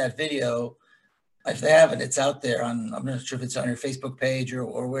anybody's seen that video, if they haven't, it's out there I'm not sure if it's on your Facebook page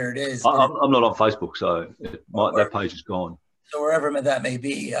or where it is. I'm not on Facebook, so that page is gone. So wherever that may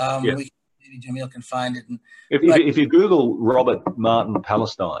be, maybe Jamil can find it. If you Google Robert Martin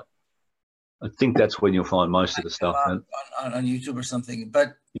Palestine, I think that's when you'll find most of the stuff on YouTube or something.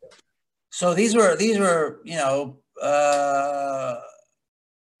 But so these were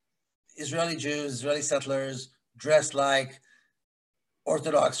Israeli Jews, Israeli settlers dressed like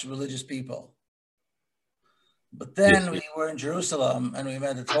Orthodox religious people. But then we were in Jerusalem and we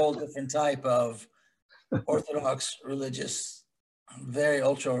met a whole different type of Orthodox religious, very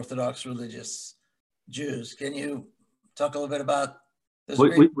ultra-Orthodox religious Jews. Can you talk a little bit about this?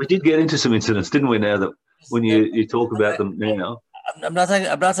 We did get into some incidents, didn't we? Now that when you talk about them now, I'm not talking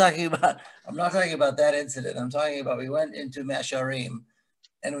about that incident. I'm talking about we went into Mea Shearim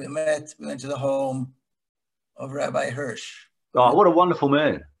and we went to the home of Rabbi Hirsch. Oh, what a wonderful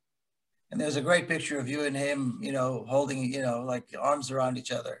man. And there's a great picture of you and him, holding, like arms around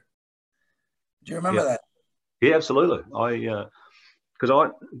each other. Do you remember that? Yeah, absolutely.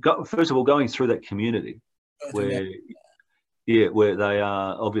 First of all, going through that community where they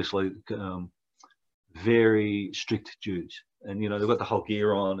are obviously very strict Jews, and they've got the whole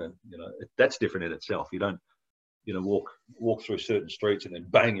gear on, and that's different in itself. You don't walk through certain streets and then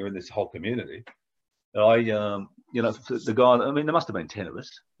bang, you're in this whole community. The guy, I mean, there must have been 10 of us,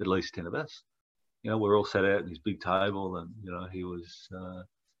 at least 10 of us. We're all sat out at his big table, and he was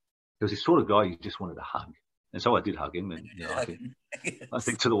this sort of guy you just wanted to hug. And so I did hug him, and I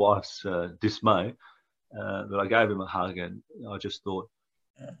think to the wife's dismay, that I gave him a hug, and I just thought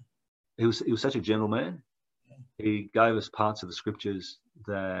he was such a gentleman. He gave us parts of the scriptures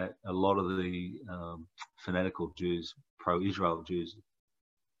that a lot of the fanatical Jews, pro-Israel Jews,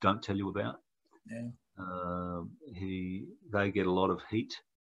 don't tell you about. Yeah. They get a lot of heat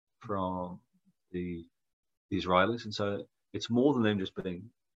from the Israelis, and so it's more than them just being.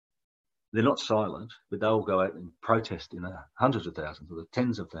 They're not silent, but they'll go out and protest in hundreds of thousands or the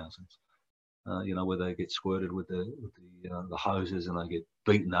tens of thousands. Where they get squirted with the hoses, and they get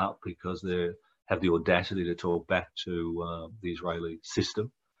beaten up because they have the audacity to talk back to the Israeli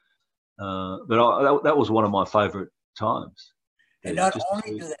system. But that was one of my favourite times. And not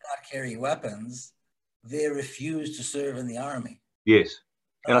only do they not carry weapons, they refuse to serve in the army. Yes.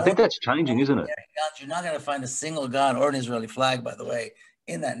 And I think that's changing, isn't it? You're not going to find a single gun or an Israeli flag, by the way,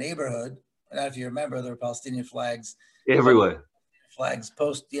 in that neighborhood. And if you remember, there were Palestinian flags everywhere. Flags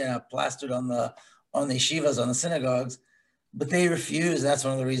plastered on the yeshivas, on the synagogues. But they refuse. That's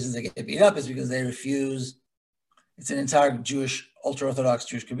one of the reasons they get beat up, is because they refuse. It's an entire Jewish, ultra-Orthodox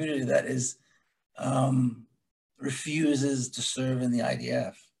Jewish community that is refuses to serve in the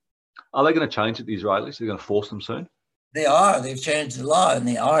IDF. Are they going to change it, the Israelis? They're going to force them soon? They are. They've changed the law, and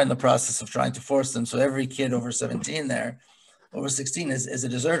they are in the process of trying to force them. So every kid over 17 there, over 16 is a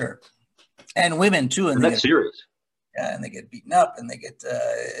deserter. And women too. And that's serious. Yeah, and they get beaten up, and they get,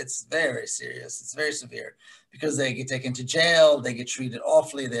 it's very serious. It's very severe because they get taken to jail. They get treated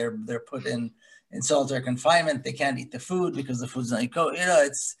awfully. They're put in solitary confinement. They can't eat the food because the food's not cooked.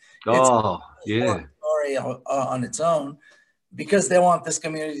 It's a story on its own, because they want this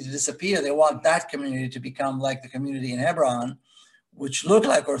community to disappear. They want that community to become like the community in Hebron, which look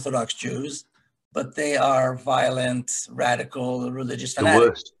like Orthodox Jews, but they are violent, radical, religious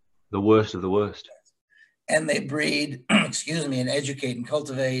fanatics. The worst of the worst. And they breed, and educate and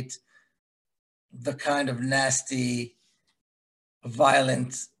cultivate the kind of nasty,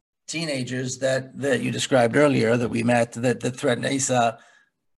 violent teenagers that you described earlier, that we met, that threatened Asa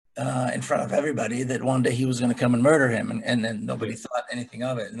in front of everybody, that one day he was going to come and murder him, and nobody thought anything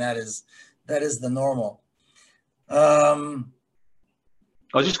of it. And that is the normal. I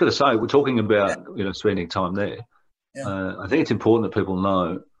was just going to say, we're talking about spending time there. Yeah. I think it's important that people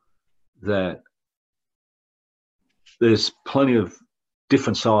know that there's plenty of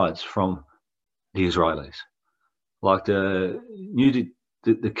different sides from the Israelis. Like the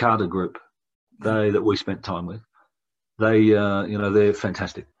Carter group, that we spent time with, they're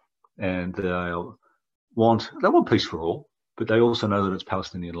fantastic, and they want peace for all, but they also know that it's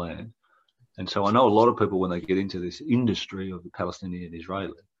Palestinian land. And so I know a lot of people, when they get into this industry of the Palestinian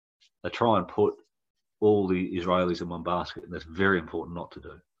Israeli, they try and put all the Israelis in one basket, and that's very important not to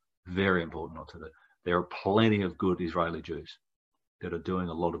do. Very important not to do. There are plenty of good Israeli Jews that are doing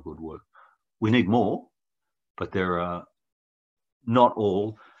a lot of good work. We need more, but there are not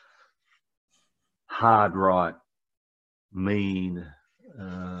all hard right, mean,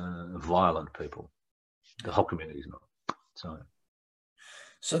 violent people. The whole community is not.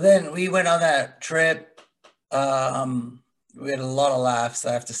 So then we went on that trip. We had a lot of laughs,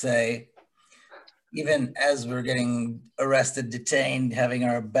 I have to say. Even as we were getting arrested, detained, having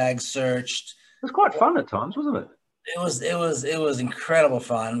our bags searched. It was quite fun at times, wasn't it? It was incredible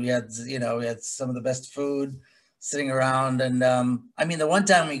fun. We had some of the best food sitting around, and the one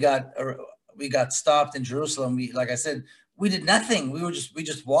time we got stopped in Jerusalem. Like I said, we did nothing. We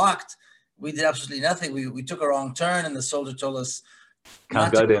just walked. We did absolutely nothing. We took a wrong turn, and the soldier told us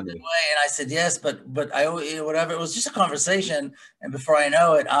Can't go down there. And I said, yes, but I, whatever. It was just a conversation. And before I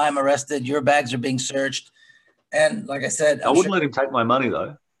know it, I'm arrested. Your bags are being searched. And like I said, I wouldn't let him take my money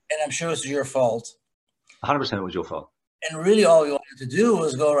though. And I'm sure it's your fault. 100% it was your fault. And really all we wanted to do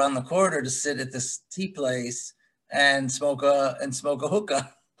was go around the corner to sit at this tea place and smoke a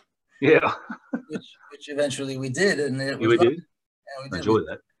hookah. Yeah. which eventually we did. And we did? Yeah, we did. Enjoyed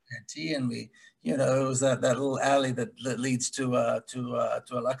that. Had tea, and we, it was that little alley that leads to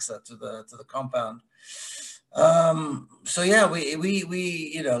Alexa, to the compound. So yeah, we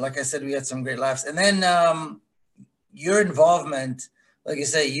like I said, we had some great laughs. And then your involvement, like you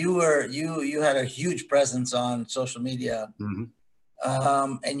say, you had a huge presence on social media. Mm-hmm.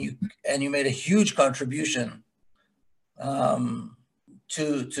 And you made a huge contribution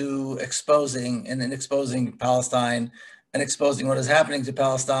to exposing Palestine and exposing what is happening to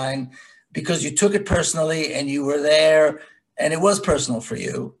Palestine, because you took it personally and you were there and it was personal for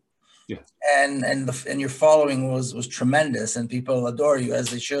you. Yeah. And your following was tremendous, and people adore you, as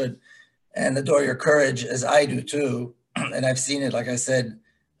they should, and adore your courage, as I do too. And I've seen it, like I said,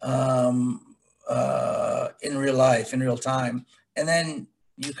 in real life, in real time. And then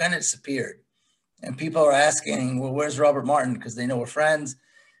you kind of disappeared, and people are asking, well, where's Robert Martin? Because they know we're friends.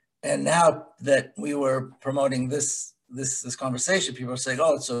 And now that we were promoting this conversation, people are saying,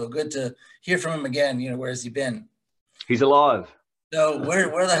 oh, it's so good to hear from him again. Where has he been? He's alive. So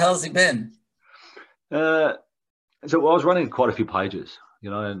where the hell has he been? So I was running quite a few pages,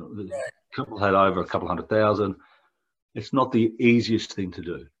 and a couple had over a couple 100,000. It's not the easiest thing to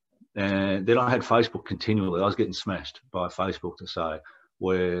do. And then I had Facebook continually. I was getting smashed by Facebook to say,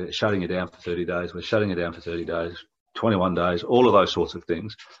 we're shutting you down for 30 days. We're shutting you down for 30 days, 21 days, all of those sorts of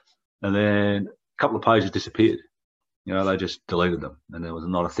things. And then a couple of pages disappeared. They just deleted them, and there was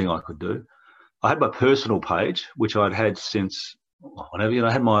not a thing I could do. I had my personal page, which I'd had since whenever,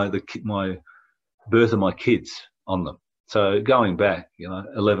 I had my birth of my kids on them. So going back,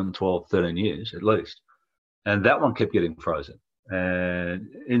 11, 12, 13 years at least. And that one kept getting frozen. And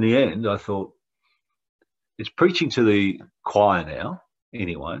in the end, I thought, it's preaching to the choir now,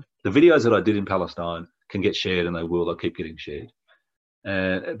 anyway. The videos that I did in Palestine can get shared, and they will. They'll keep getting shared.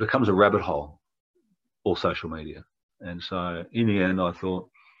 And it becomes a rabbit hole, all social media. And so in the end, I thought,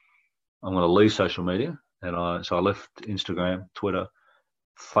 I'm going to leave social media. And so I left Instagram, Twitter,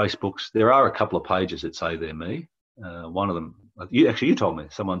 Facebooks. There are a couple of pages that say they're me. One of them, you told me,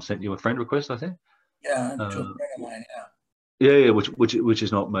 someone sent you a friend request, I think. Yeah, to a friend of mine, yeah, which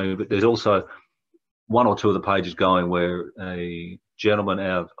is not me. But there's also one or two of the pages going where a gentleman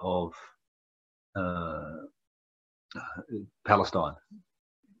out of Palestine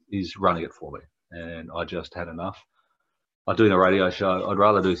is running it for me, and I just had enough. I'm doing a radio show. I'd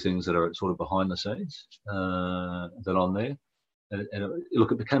rather do things that are sort of behind the scenes than on there. And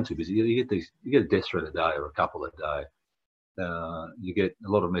look, it became too busy. You get a death threat a day or a couple a day. You get a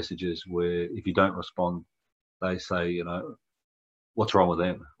lot of messages where if you don't respond, they say, what's wrong with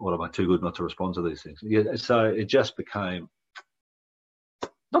them? What, am I too good not to respond to these things? Yeah, so it just became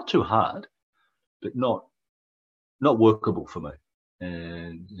not too hard, but not workable for me.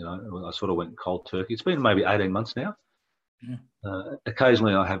 And, I sort of went cold turkey. It's been maybe 18 months now. Yeah.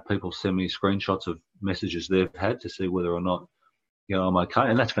 Occasionally I have people send me screenshots of messages they've had to see whether or not, I'm okay.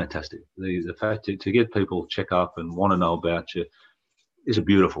 And that's fantastic. The fact to get people check up and want to know about you is a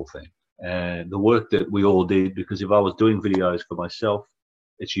beautiful thing. And the work that we all did, because if I was doing videos for myself,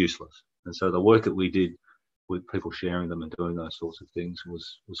 it's useless. And so the work that we did with people sharing them and doing those sorts of things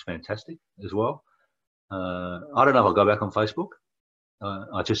was fantastic as well. I don't know if I'll go back on Facebook.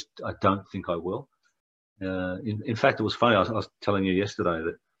 I don't think I will. In fact, it was funny. I was telling you yesterday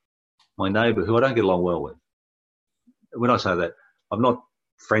that my neighbour, who I don't get along well with, when I say that, I'm not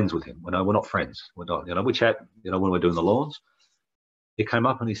friends with him. We're not friends. We're not. We chat. When we're doing the lawns. He came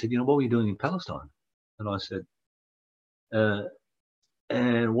up and he said, what were you doing in Palestine? And I said,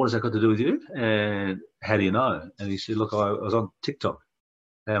 and what has that got to do with you? And how do you know? And he said, look, I was on TikTok,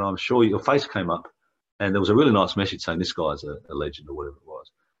 and I'm sure your face came up, and there was a really nice message saying this guy's a legend or whatever it was.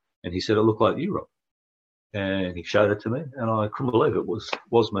 And he said, it looked like you, Rob. And he showed it to me, and I couldn't believe it was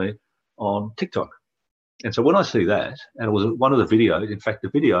me on TikTok. And so when I see that, and it was one of the videos, in fact, the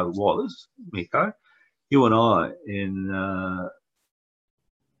video was, Miko, you and I in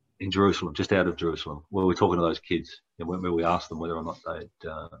Jerusalem, just out of Jerusalem, where we're talking to those kids, where we asked them whether or not they'd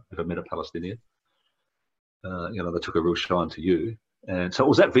ever met a Palestinian. They took a real shine to you. And so it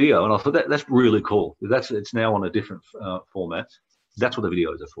was that video, and I thought that's really cool. It's now on a different format. That's what the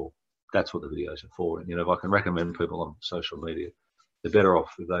videos are for. That's what the videos are for. And, if I can recommend people on social media, they're better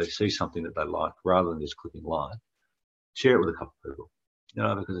off if they see something that they like rather than just clicking like. share it with a couple of people,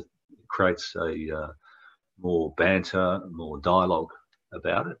 because it creates a more banter, more dialogue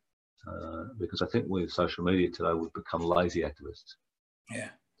about it. Because I think with social media today, we've become lazy activists. Yeah.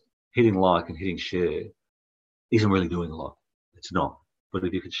 Hitting like and hitting share isn't really doing a lot. It's not. But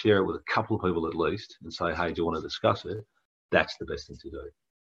if you could share it with a couple of people at least and say, hey, do you want to discuss it? That's the best thing to do.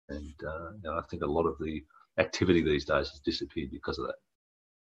 And I think a lot of the activity these days has disappeared because of that.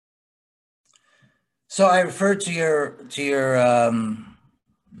 So I referred to your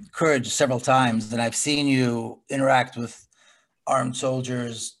courage several times, and I've seen you interact with armed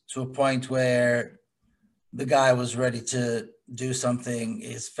soldiers to a point where the guy was ready to do something.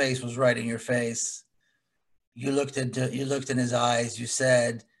 His face was right in your face. You looked in his eyes. You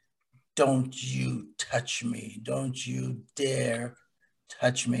said, "Don't you touch me. Don't you dare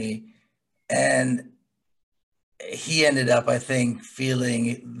touch me." And he ended up, I think,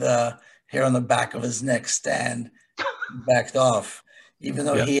 feeling the hair on the back of his neck stand, backed off, even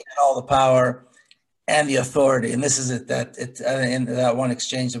though he had all the power and the authority. And this is it, in that one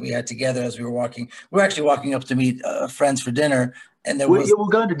exchange that we had together as we were actually walking up to meet friends for dinner. And we're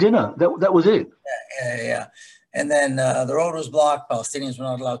going to dinner. That was it. Yeah. And then the road was blocked. Palestinians were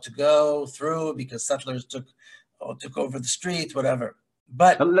not allowed to go through because settlers took over the street, whatever.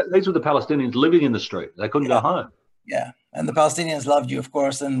 But these were the Palestinians living in the street. They couldn't go home. Yeah. And the Palestinians loved you, of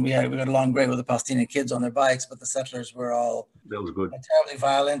course. And we got along great with the Palestinian kids on their bikes, but the settlers were all that was good. Terribly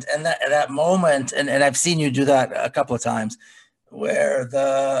violent. And that moment, and I've seen you do that a couple of times, where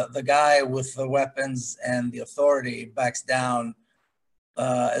the guy with the weapons and the authority backs down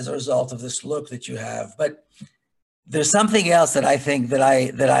as a result of this look that you have. But there's something else that I think that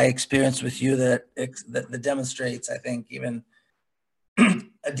I experienced with you that demonstrates, I think, even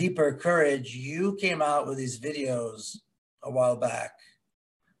a deeper courage. You came out with these videos a while back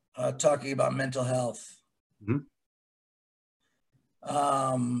talking about mental health. Mm-hmm.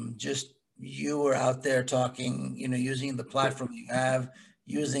 Just you were out there talking, using the platform you have,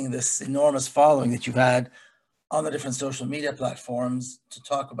 using this enormous following that you've had on the different social media platforms to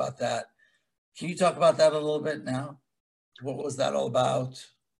talk about that. Can you talk about that a little bit now? What was that all about?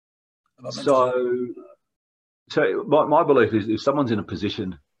 So my belief is if someone's in a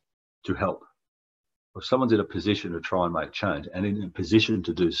position to help, or if someone's in a position to try and make change and in a position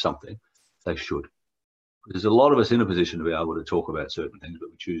to do something, they should. There's a lot of us in a position to be able to talk about certain things, but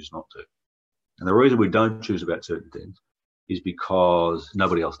we choose not to. And the reason we don't choose about certain things is because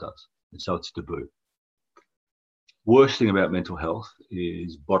nobody else does. And so it's taboo. Worst thing about mental health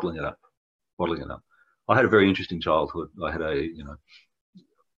is bottling it up. I had a very interesting childhood. I had a,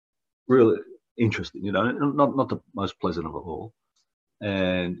 really interesting, not the most pleasant of it all.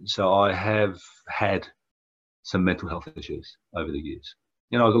 And so I have had some mental health issues over the years.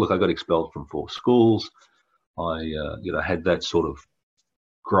 I got expelled from 4 schools. I, had that sort of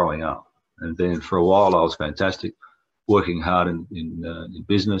growing up. And then for a while I was fantastic, working hard in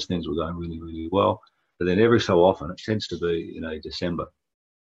business. Things were going really, really well. But then every so often, it tends to be,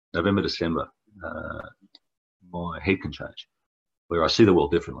 November, December, my head can change, where I see the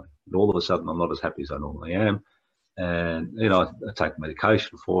world differently. And all of a sudden, I'm not as happy as I normally am. And, I take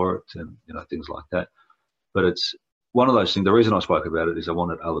medication for it and, things like that. But it's one of those things. The reason I spoke about it is I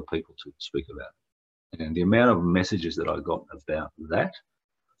wanted other people to speak about it. And the amount of messages that I got about that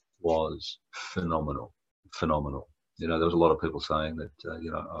was phenomenal. There was a lot of people saying that, I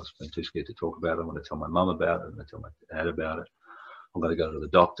was too scared to talk about it. I'm going to tell my mum about it. I'm going to tell my dad about it. I'm going to go to the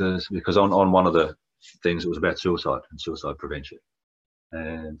doctors, because on one of the things, it was about suicide and suicide prevention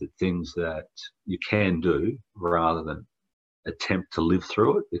and the things that you can do rather than attempt to live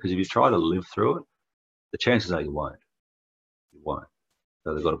through it. Because if you try to live through it, the chances are you won't.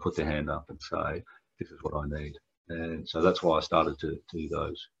 So they've got to put their hand up and say, this is what I need. And so that's why I started to do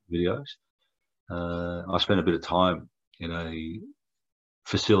those videos. I spent a bit of time in a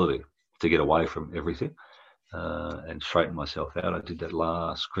facility to get away from everything and straighten myself out. I did that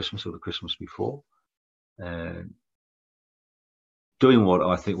last Christmas or the Christmas before, and doing what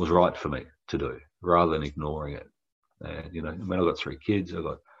I think was right for me to do rather than ignoring it. And, I've got 3 kids. I've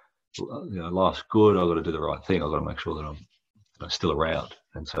got, life's good. I've got to do the right thing. I've got to make sure that I'm still around.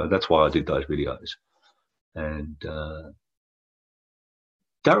 And so that's why I did those videos. And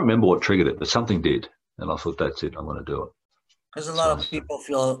don't remember what triggered it, but something did. And I thought, that's it, I'm going to do it. Because a lot of people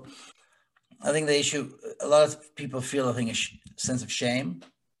feel, I think a lot of people feel, I think, a sense of shame.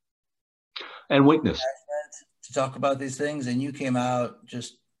 And weakness. To talk about these things, and you came out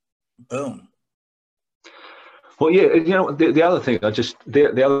just boom. Well, yeah, the other thing,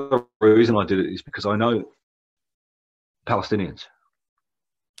 the other reason I did it is because I know Palestinians.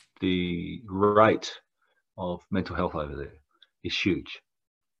 The rate of mental health over there is huge.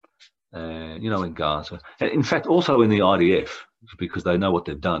 And, in Gaza, and in fact, also in the IDF, because they know what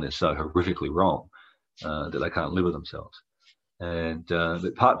they've done is so horrifically wrong that they can't live with themselves. And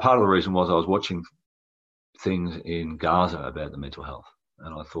part of the reason was I was watching things in Gaza about the mental health,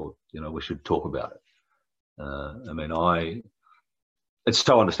 and I thought, we should talk about it. It's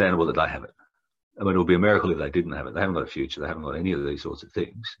so understandable that they have it. I mean, it would be a miracle if they didn't have it. They haven't got a future. They haven't got any of these sorts of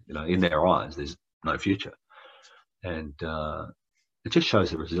things. In their eyes, there's no future. And it just shows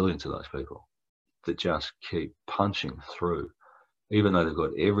the resilience of those people that just keep punching through, even though they've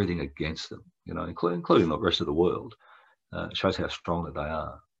got everything against them, including the rest of the world. It shows how strong that they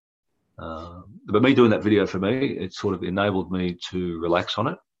are. But me doing that video, for me, it sort of enabled me to relax on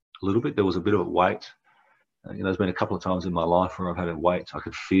it a little bit. There was a bit of a weight. There's been a couple of times in my life where I've had a weight. I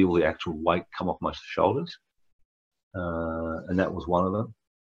could feel the actual weight come off my shoulders. And that was one of them.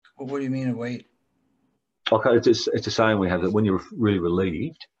 Well, what do you mean a weight? Okay, it's a saying we have that when you're really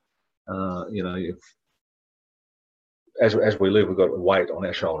relieved, if, as we live, we've got a weight on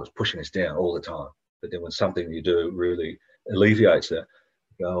our shoulders pushing us down all the time. But then when something you do really alleviates that,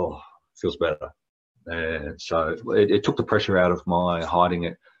 you go, oh, feels better. And so it took the pressure out of my hiding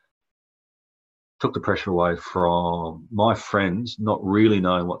it, took the pressure away from my friends not really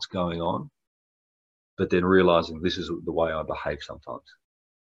knowing what's going on, but then realizing this is the way I behave sometimes.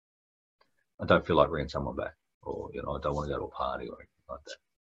 I don't feel like bringing someone back, or, I don't want to go to a party or anything like that.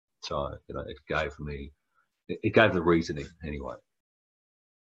 So, it gave the reasoning anyway.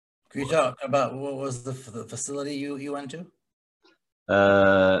 Can you talk about what was the facility you went to?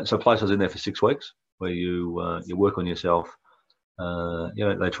 So a place I was in there for 6 weeks, where you work on yourself.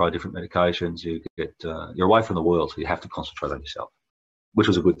 They try different medications. You get you're away from the world, so you have to concentrate on yourself, which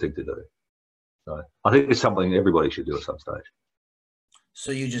was a good thing to do. So I think it's something everybody should do at some stage.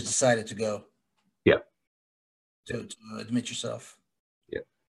 So you just decided to go? Yeah. To admit yourself? Yeah.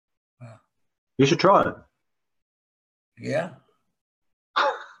 Wow. You should try it. Yeah.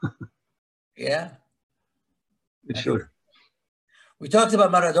 Yeah. You should. We talked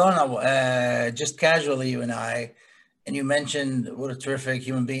about Maradona just casually, you and I, and you mentioned what a terrific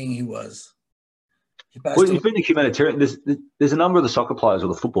human being he was. He's been a humanitarian. There's a number of the soccer players or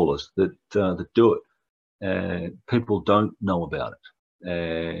the footballers that do it, and people don't know about it.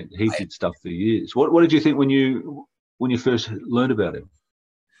 And he did stuff for years. What did you think when you first learned about him?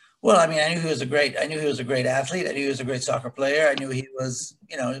 Well, I mean, I knew he was a great athlete. I knew he was a great soccer player. I knew he was,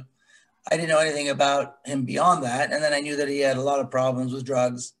 I didn't know anything about him beyond that. And then I knew that he had a lot of problems with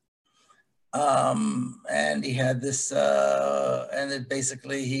drugs. And he had this, and that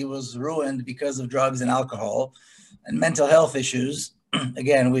basically he was ruined because of drugs and alcohol and mental health issues,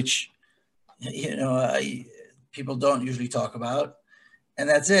 again, which, people don't usually talk about. And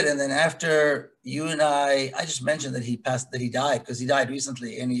that's it. And then after you and I just mentioned that he died, because he died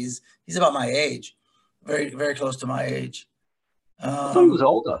recently, and he's about my age, very, very close to my age. I thought he was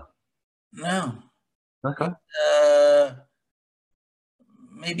older. No. Okay.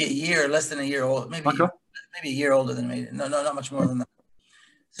 Maybe a year, less than a year old, maybe a year older than me. No, not much more than that.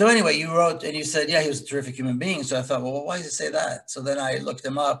 So anyway, you wrote and you said, yeah, he was a terrific human being. So I thought, well, why does it say that? So then I looked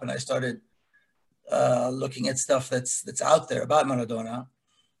him up and I started looking at stuff that's out there about Maradona.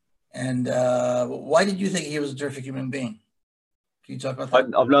 And why did you think he was a terrific human being? Can you talk about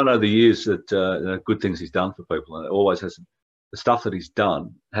that? I've known over the years that good things he's done for people, and it always has. The stuff that he's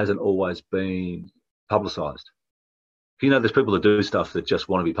done hasn't always been publicised. There's people that do stuff that just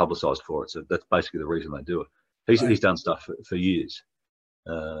want to be publicised for it. So that's basically the reason they do it. He's done stuff for years.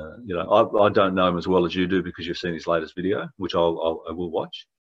 I don't know him as well as you do because you've seen his latest video, which I will watch.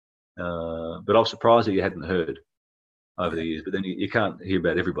 But I was surprised that you hadn't heard over the years. But then you can't hear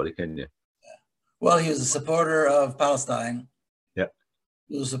about everybody, can you? Yeah. Well, he was a supporter of Palestine. Yeah.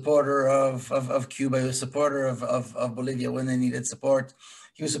 He was a supporter of Cuba. He was a supporter of Bolivia when they needed support.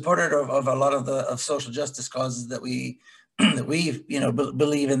 He was a supporter of a lot of social justice causes that we believe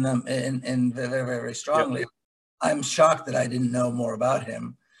in them in very, very, very strongly. Yep. I'm shocked that I didn't know more about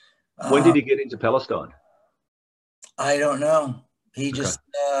him. When did he get into Palestine? I don't know. He just,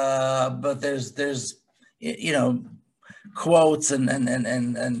 but there's quotes and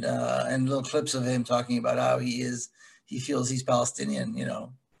little clips of him talking about how he feels he's Palestinian.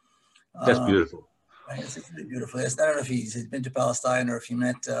 That's beautiful. It's really beautiful. I don't know if he's been to Palestine or if he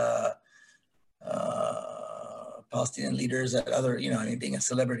met Palestinian leaders at other, being a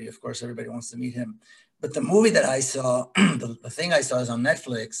celebrity, of course, everybody wants to meet him. But the movie that I saw, the thing I saw is on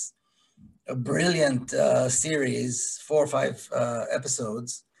Netflix, a brilliant series, 4 or 5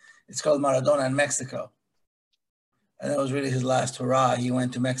 episodes. It's called Maradona in Mexico. And that was really his last hurrah. He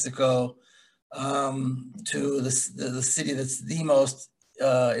went to Mexico to the city that's the most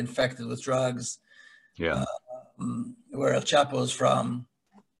infected with drugs. Yeah. Where El Chapo is from.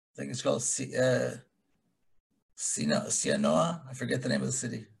 I think it's called Sinaloa. I forget the name of the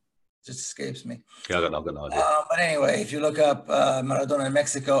city. It just escapes me. Yeah, I've got no idea. But anyway, if you look up Maradona in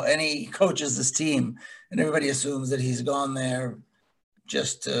Mexico, and he coaches this team, and everybody assumes that he's gone there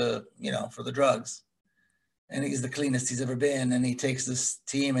just to, for the drugs. And he's the cleanest he's ever been. And he takes this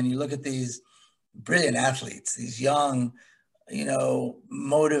team, and you look at these brilliant athletes, these young,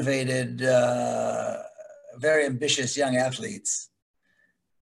 motivated, very ambitious young athletes.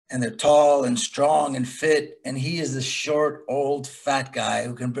 And they're tall and strong and fit. And he is this short, old, fat guy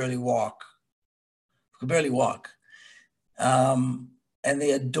who can barely walk. And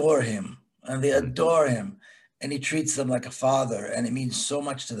they adore him. And he treats them like a father. And it means so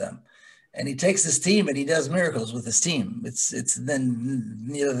much to them. And he takes this team and he does miracles with his team. It's then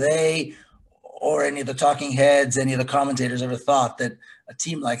neither they or any of the talking heads, any of the commentators ever thought that a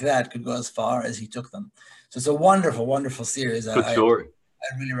team like that could go as far as he took them. So it's a wonderful, wonderful series. Good story.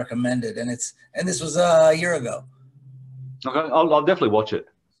 I really recommend it. And this was a year ago. Okay, I'll definitely watch it.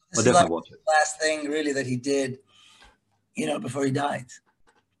 I'll definitely watch it. Last thing really that he did, before he died.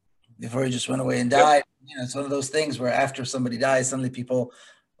 Before he just went away and died. Yep. It's one of those things where after somebody dies, suddenly people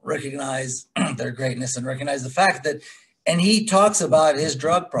recognize their greatness and recognize the fact that, and he talks about his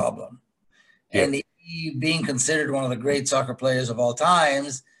drug problem. Yep. And he, being considered one of the great soccer players of all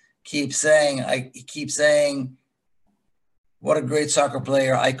times, keeps saying, what a great soccer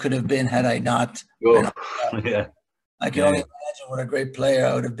player I could have been had I not. Yeah. I can only imagine what a great player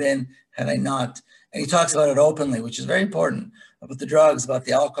I would have been had I not. And he talks about it openly, which is very important, about the drugs, about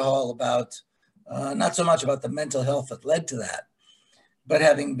the alcohol, about not so much about the mental health that led to that, but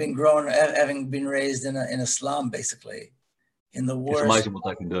having been raised in a slum, basically, in the worst. It's amazing what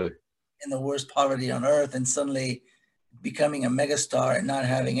they can do. In the worst poverty on earth, and suddenly becoming a megastar and not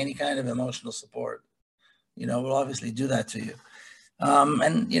having any kind of emotional support, will obviously do that to you.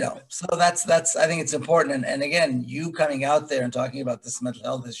 So that's I think it's important. And again, you coming out there and talking about this mental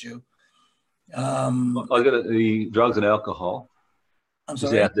health issue. I got the drugs and alcohol. I'm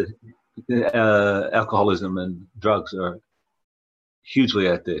sorry. Alcoholism and drugs are hugely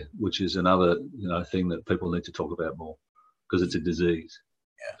out there, which is another thing that people need to talk about more, because it's a disease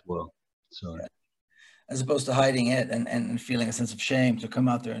as well. So. Yeah. As opposed to hiding it and feeling a sense of shame, to come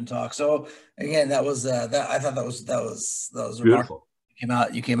out there and talk. So again, that was that. I thought that was beautiful.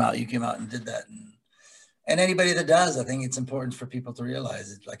 You came out and did that. And anybody that does, I think it's important for people to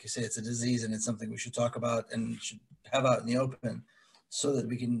realize it. Like you say, it's a disease, and it's something we should talk about and should have out in the open, so that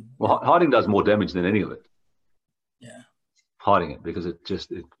we can. Well, hiding does more damage than any of it. Yeah. Hiding it, because it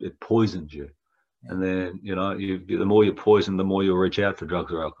poisons you, and then the more you're poisoned, the more you'll reach out for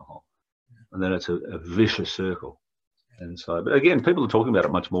drugs or alcohol. And then it's a vicious circle. And so, but again, people are talking about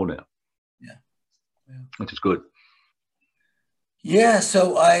it much more now. Yeah. Which is good. Yeah.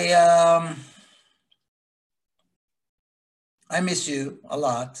 So I miss you a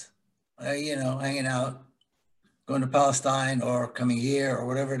lot. Hanging out, going to Palestine or coming here or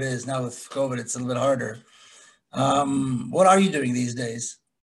whatever it is. Now with COVID, it's a little bit harder. What are you doing these days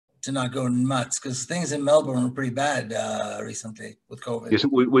to not go nuts? Because things in Melbourne were pretty bad recently with COVID. Yes,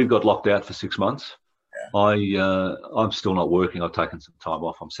 we've got locked out for 6 months. Yeah. I'm still not working. I've taken some time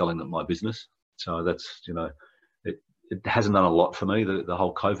off. I'm selling my business. So that's, it hasn't done a lot for me, the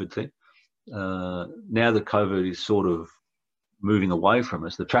whole COVID thing. Now that COVID is sort of moving away from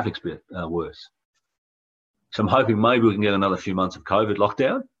us, the traffic's a bit worse. So I'm hoping maybe we can get another few months of COVID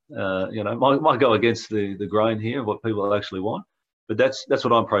lockdown. Might go against the grain here of what people actually want. But that's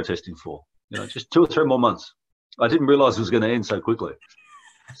what I'm protesting for. Just 2 or 3 more months. I didn't realize it was going to end so quickly.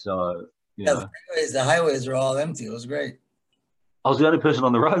 So, the highways are all empty. It was great. I was the only person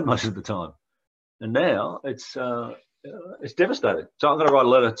on the road most of the time. And now it's devastating. So I'm going to write a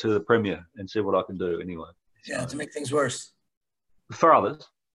letter to the Premier and see what I can do anyway. Yeah, to make things worse. For others.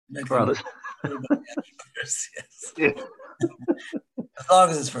 Yes. Yeah. As long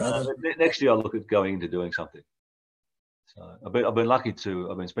as it's for others. Next year I'll look at going into doing something. So I've been lucky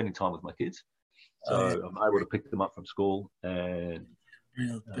I've been spending time with my kids. So I'm able to pick them up from school and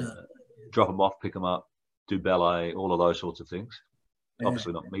drop them off, pick them up, do ballet, all of those sorts of things. Yeah.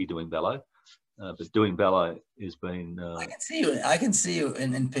 Obviously not me doing ballet, but doing ballet has been... I can see you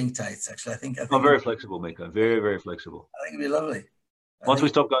in pink tights, actually. I think I'm very flexible, Miko. Very, very flexible. I think it'd be lovely. Once we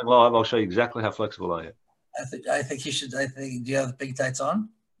stop going live, I'll show you exactly how flexible I am. I think you should. Do you have the pink tights on?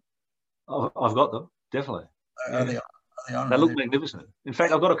 I've got them, definitely. Are they on? They look magnificent. In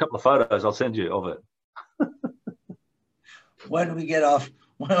fact, I've got a couple of photos I'll send you of it. When we get off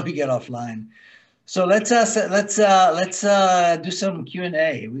offline? So let's do some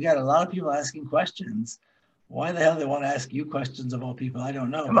Q&A. We got a lot of people asking questions. Why the hell they want to ask you questions of all people? I don't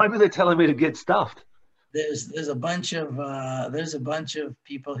know. Maybe they're telling me to get stuffed. There's a bunch of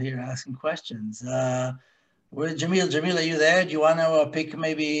people here asking questions. Jamil, are you there? Do you want to pick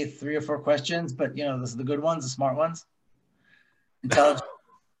maybe 3 or 4 questions? But this is the good ones, the smart ones. Intelligent.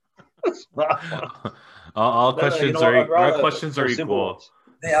 All questions are equal.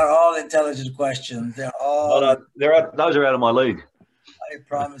 They are all intelligent questions. They're all. Those are out of my league. I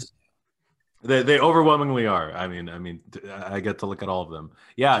promise. They overwhelmingly are. I mean, I get to look at all of them.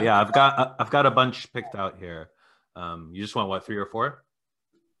 Yeah. I've got a bunch picked out here. You just want what, 3 or 4?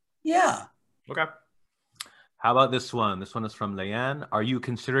 Yeah. Okay. How about this one? This one is from Leanne. Are you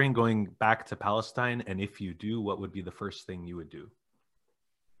considering going back to Palestine? And if you do, what would be the first thing you would do?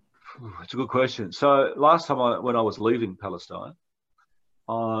 That's a good question. So last time when I was leaving Palestine,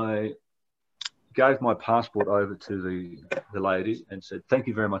 I gave my passport over to the lady and said, "Thank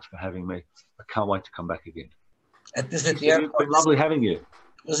you very much for having me. I can't wait to come back again." At the airport. It's been lovely having you.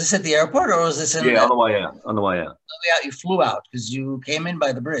 Was this at the airport or was this on the way out? On the way out. On the way out, you flew out because you came in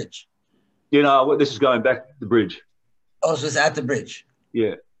by the bridge. This is going back the bridge. Oh, so it's at the bridge.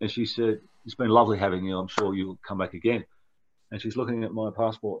 Yeah. And she said, "It's been lovely having you. I'm sure you'll come back again." And she's looking at my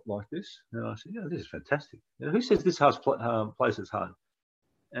passport like this. And I said, "Yeah, this is fantastic. Who says this place is hard?"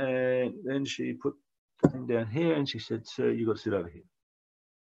 And then she put the thing down here and she said, "Sir, you've got to sit over here."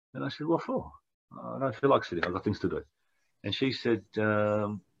 And I said, "What for?" "I don't feel like sitting. I've got things to do." And she said,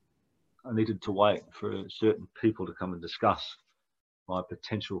 "I needed to wait for certain people to come and discuss my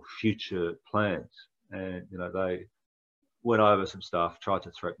potential future plans." And, they went over some stuff, tried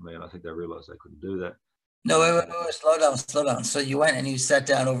to threaten me, and I think they realized they couldn't do that. No, wait, slow down. So you went and you sat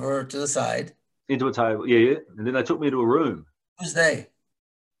down over to the side? Into a table, yeah. And then they took me to a room. Who's they?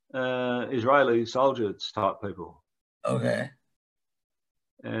 Israeli soldiers type people. Okay.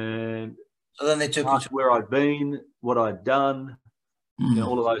 And so then they took you to where I'd been, what I'd done,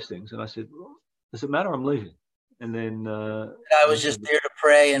 all of those things. And I said, "Well, does it matter? I'm leaving." And then I was just there to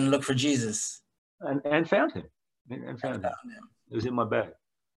pray and look for Jesus. And found him. And found him. It was in my bag.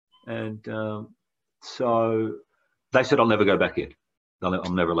 And so they said I'll never go back in.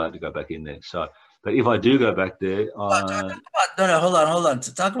 I'm never allowed to go back in there. So, but if I do go back there, no, hold on.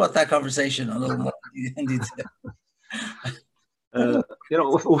 To talk about that conversation a little more in detail.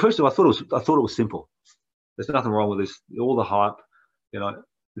 Well, first of all, I thought it was simple. There's nothing wrong with this. All the hype,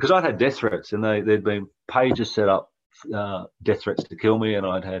 because I'd had death threats, and there'd been pages set up, death threats to kill me, and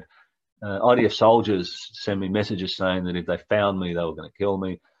I'd had IDF soldiers send me messages saying that if they found me, they were going to kill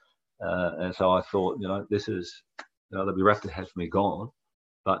me. And so I thought, this is, they'd be rapt to have me gone,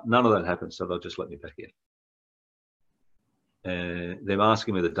 but none of that happened. So they'll just let me back in. And they're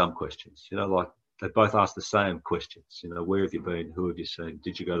asking me the dumb questions, like they both asked the same questions. Where have you been? Who have you seen?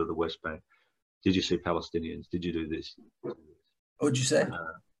 Did you go to the West Bank? Did you see Palestinians? Did you do this? What would you say?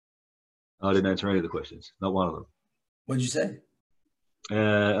 I didn't answer any of the questions. Not one of them. What did you say?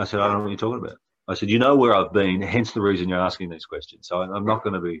 I said, "I don't know what you're talking about." I said, "You know where I've been, hence the reason you're asking these questions. So I'm not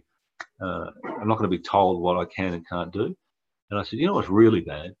going to be told what I can and can't do." And I said, "You know what's really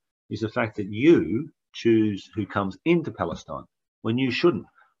bad is the fact that you choose who comes into Palestine when you shouldn't.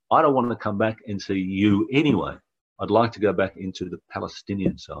 I don't want to come back and see you anyway. I'd like to go back into the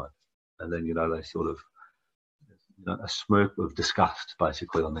Palestinian side." And then, they sort of, a smirk of disgust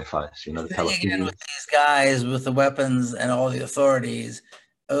basically on their face. The Palestinians. With these guys with the weapons and all the authorities,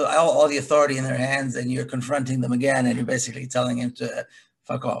 all the authority in their hands, and you're confronting them again, and you're basically telling him to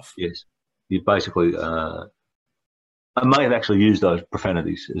fuck off. Yes. You basically, I may have actually used those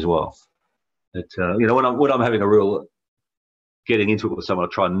profanities as well. But, when I'm having a real getting into it with someone, I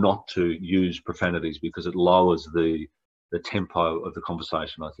try not to use profanities because it lowers the tempo of the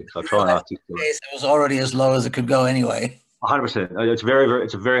conversation, I think. So I try and articulate. It was already as low as it could go anyway. 100%. It's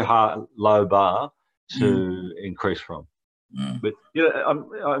a very low bar to increase from. But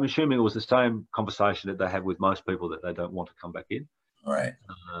I'm assuming it was the same conversation that they have with most people, that they don't want to come back in. Right.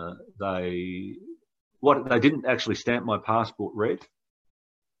 They didn't actually stamp my passport red,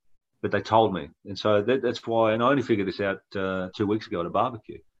 but they told me, and so that's why. And I only figured this out 2 weeks ago at a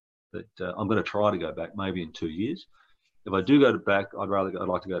barbecue, that I'm going to try to go back maybe in 2 years. If I do go back, I'd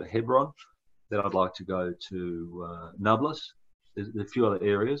like to go to Hebron. Then I'd like to go to Nablus. There's a few other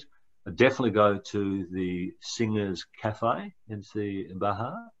areas. I'd definitely go to the Singers Cafe and see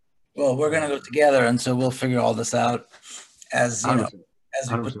Bahar. Well, we're going to go together, and so we'll figure all this out as you know.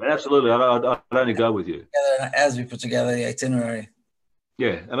 As we put, absolutely, I'd only go with you. As we put together the itinerary.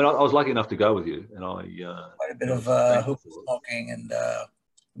 Yeah, I mean, I was lucky enough to go with you, and quite a bit of hookah smoking and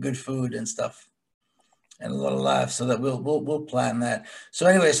good food and stuff, and a lot of laughs. So that we'll plan that. So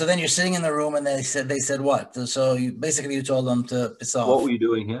anyway, so then you're sitting in the room, and they said what? So you told them to piss off. What were you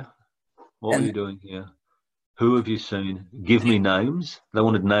doing here? What were you doing here? Who have you seen? Give me names. They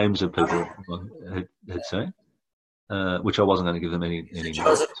wanted names of people had seen, which I wasn't going to give them any.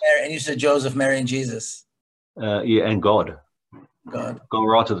 Joseph, Mary, and you said Joseph, Mary, and Jesus. Yeah, and God. God. Gone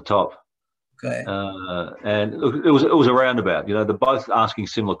right to the top. Okay. And look, it was a roundabout. You know, they're both asking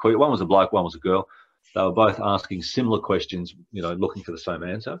similar questions. One was a bloke, one was a girl. They were both asking similar questions. You know, looking for the same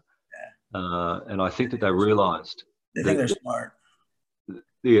answer. Yeah. And I think that they realised. They think they're smart.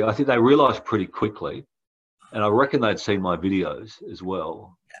 Yeah, I think they realised pretty quickly, and I reckon they'd seen my videos as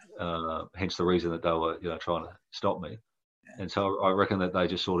well. Yeah. Hence the reason that they were, trying to stop me. Yeah. And so I reckon that they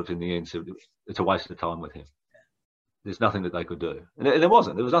just sort of, in the end, said it's a waste of time with him. Yeah. There's nothing that they could do, and there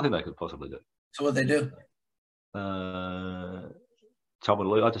wasn't. There was nothing they could possibly do. So what'd they do? Told me to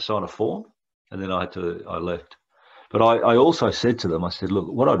leave. I had to sign a form, and then I left. But I also said to them, I said, look,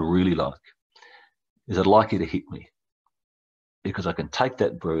 what I'd really like is I'd like you to hit me, because I can take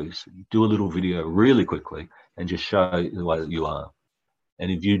that bruise, do a little video really quickly, and just show the way that you are.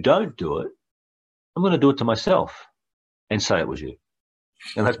 And if you don't do it, I'm going to do it to myself and say it was you.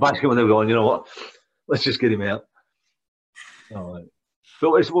 And that's basically when they were going, you know what, let's just get him out. All right.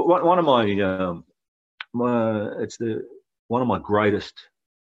 But it's one of one of my greatest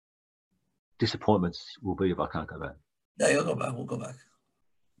disappointments will be if I can't go back. Yeah, you'll go back. We'll go back.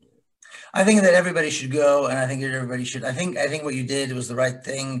 I think that everybody should go, and I think that everybody should. I think what you did was the right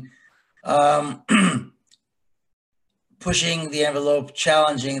thing. Pushing the envelope,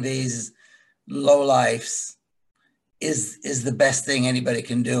 challenging these lowlifes is the best thing anybody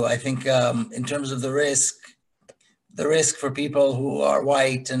can do. I think in terms of the risk for people who are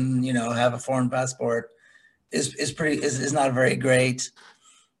white and have a foreign passport is not very great,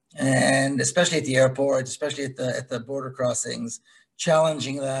 and especially at the airport, especially at the border crossings,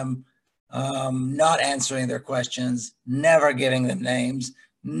 challenging them. Not answering their questions, never giving them names,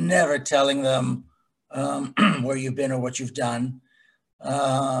 never telling them where you've been or what you've done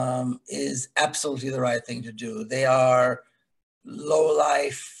is absolutely the right thing to do. They are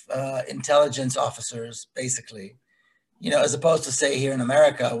low-life intelligence officers, basically, as opposed to, say, here in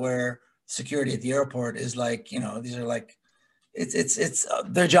America, where security at the airport is like, these are like, it's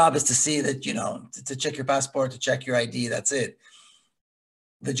their job is to see that, to check your passport, to check your ID, that's it.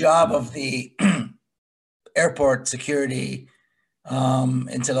 The job of the airport security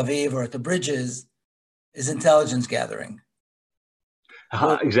in Tel Aviv or at the bridges is intelligence gathering.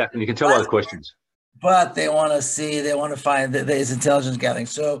 Exactly. You can tell by the questions. But they want to find that there's intelligence gathering.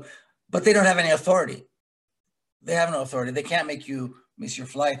 So, but they don't have any authority. They have no authority. They can't make you miss your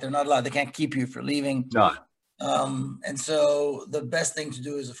flight. They're not allowed. They can't keep you from leaving. No. And so the best thing to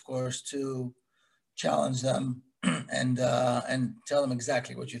do is, of course, to challenge them and tell them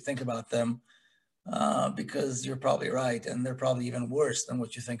exactly what you think about them, because you're probably right, and they're probably even worse than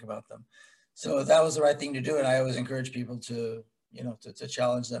what you think about them. So that was the right thing to do, and I always encourage people to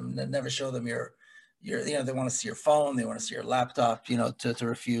challenge them and never show them your they want to see your phone, they want to see your laptop, to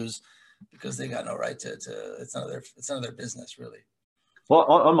refuse, because they got no right to it's none of their business, really. Well,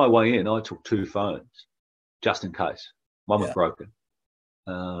 on my way in, I took 2 phones just in case. One was broken.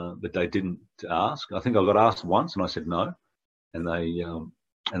 But they didn't ask. I think I got asked once, and I said no, and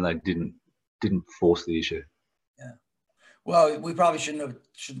they didn't force the issue. Yeah, well, we probably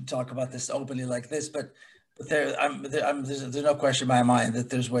shouldn't talk about this openly like this, but there's no question in my mind that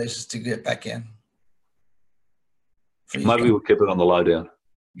there's ways to get back in. Maybe we'll keep it on the lowdown.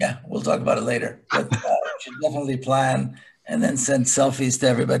 Yeah, we'll talk about it later. But we should definitely plan and then send selfies to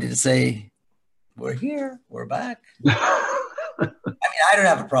everybody to say, "We're here, we're back." I mean, I don't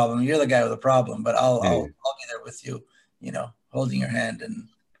have a problem. You're the guy with a problem, but I'll be there with you, holding your hand and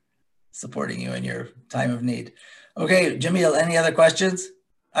supporting you in your time of need. Okay, Jamil, any other questions?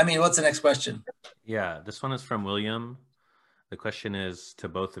 I mean, what's the next question? Yeah, this one is from William. The question is to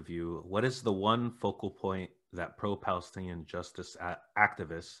both of you: what is the one focal point that pro-Palestinian justice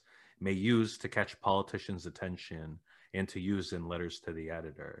activists may use to catch politicians' attention and to use in letters to the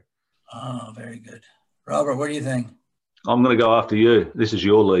editor? Oh, very good. Robert, what do you think? I'm going to go after you. This is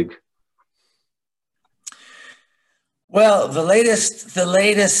your league. Well, the latest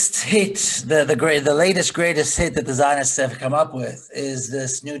hit, the latest greatest hit that the Zionists have come up with is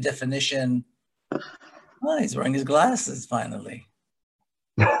this new definition. Oh, he's wearing his glasses finally.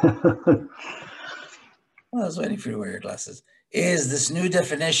 Well, I was waiting for you to wear your glasses. Is this new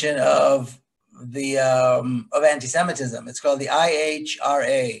definition of the of anti-Semitism? It's called the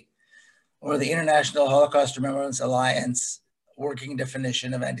IHRA, or the International Holocaust Remembrance Alliance, working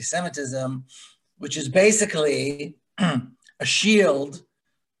definition of anti-Semitism, which is basically a shield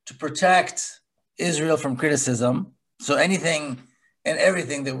to protect Israel from criticism. So anything and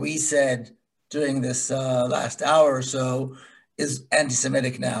everything that we said during this last hour or so is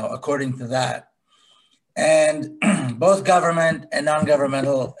anti-Semitic now, according to that. And both government and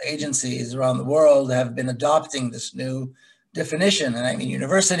non-governmental agencies around the world have been adopting this new definition. And I mean,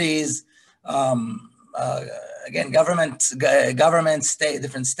 universities, again, governments,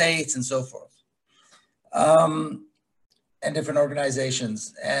 different states and so forth, and different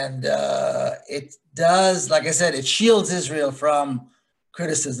organizations. And it does, like I said, it shields Israel from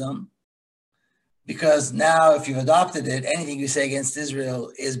criticism, because now if you've adopted it, anything you say against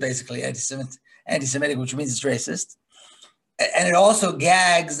Israel is basically anti-Semitic, which means it's racist. And it also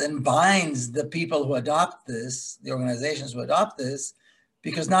gags and binds the people who adopt this, the organizations who adopt this,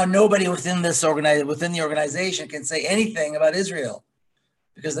 because now nobody within the organization can say anything about Israel,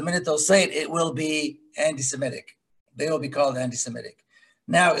 because the minute they'll say it, it will be anti-Semitic. They will be called anti-Semitic.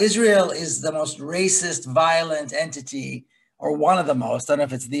 Now, Israel is the most racist, violent entity, or one of the most, I don't know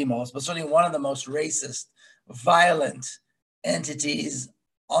if it's the most, but certainly one of the most racist, violent entities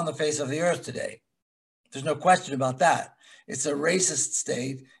on the face of the earth today. There's no question about that. It's a racist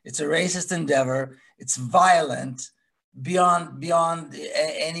state. It's a racist endeavor. It's violent beyond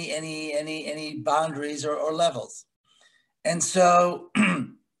any boundaries or levels. And so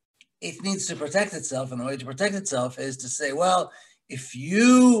it needs to protect itself. And the way to protect itself is to say, well, if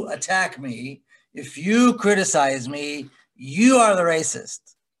you attack me, if you criticize me, you are the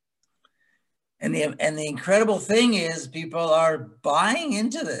racist. And the incredible thing is people are buying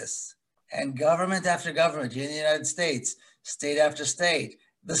into this, and government after government in the United States, state after state,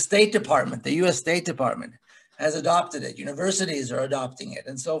 the State Department, the US State Department has adopted it. Universities are adopting it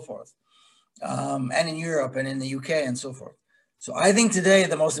and so forth. And in Europe and in the UK and so forth. So I think today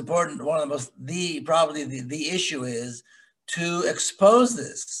the most important, probably the issue is to expose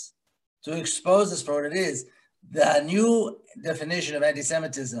this for what it is. The new definition of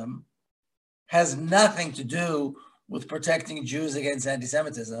anti-Semitism has nothing to do with protecting Jews against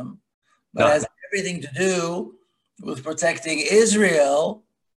anti-Semitism, but has everything to do with protecting Israel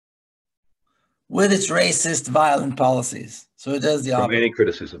with its racist, violent policies. So it does the opposite. From any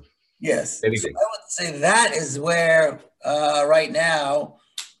criticism. Yes. Anything. So I would say that is where right now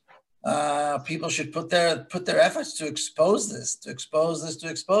people should put their efforts to expose this,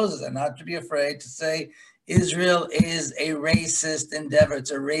 and not to be afraid to say Israel is a racist endeavor.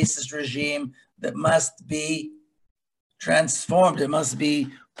 It's a racist regime that must be transformed. It must be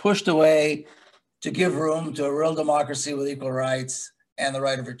pushed away to give room to a real democracy with equal rights and the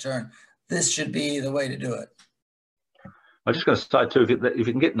right of return. This should be the way to do it. I'm just going to say too, if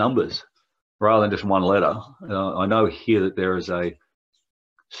you can get numbers rather than just one letter, I know here that there is a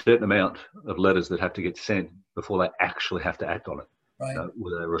certain amount of letters that have to get sent before they actually have to act on it. Right.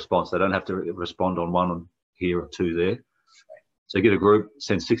 With a response. They don't have to respond on one here or two there. Right. So get a group,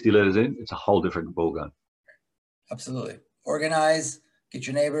 send 60 letters in, it's a whole different ballgame. Absolutely. Organize, get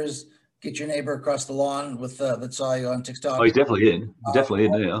your neighbors, get your neighbor across the lawn with that saw you on TikTok. Oh, he's definitely in. He's definitely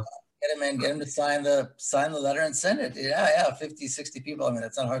in now. Get him in, get him to sign the letter and send it. Yeah, 50, 60 people. I mean,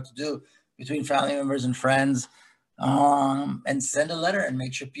 it's not hard to do between family members and friends. And send a letter and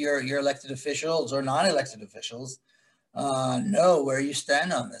make sure your elected officials or non-elected officials know where you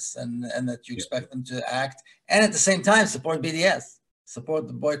stand on this, and that you expect them to act, and at the same time support BDS, support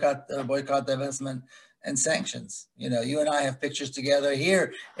the boycott, divestment, and sanctions. You know, you and I have pictures together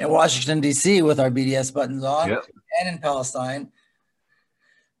here in Washington D.C. with our BDS buttons on, yep. And in Palestine.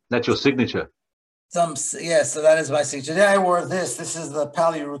 That's your signature. So that is my signature. Today I wore this. This is the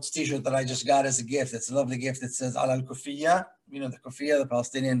Pali Roots T-shirt that I just got as a gift. It's a lovely gift. It says Al Kufiya, you know, the kufiya, the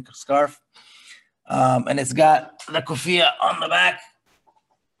Palestinian scarf. And it's got the kufiya on the back,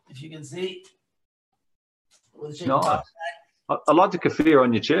 if you can see. Nice. I like the kufiya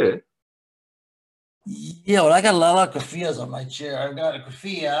on your chair. Yeah, well, I got a lot of kufiyas on my chair. I've got a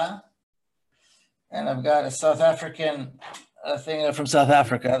kufiya, and I've got a South African thing from South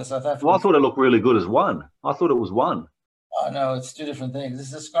Africa. The South African. Well, I thought it looked really good as one. I thought it was one. Oh, no, it's two different things. This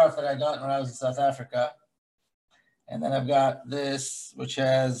is a scarf that I got when I was in South Africa. And then I've got this, which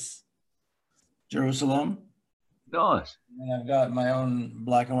has Jerusalem. Nice. And I've got my own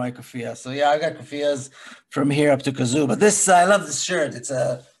black and white kufiya. So yeah, I got kufiyas from here up to Kazoo. But this, I love this shirt.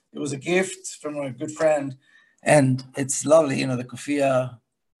 It was a gift from a good friend, and it's lovely. You know, the kufiya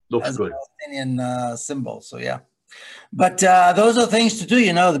looks good. A Palestinian symbol. So yeah. But those are things to do,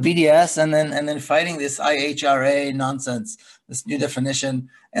 you know, the BDS, and then fighting this IHRA nonsense, this new definition,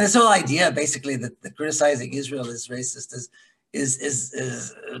 and this whole idea, basically, that criticizing Israel is racist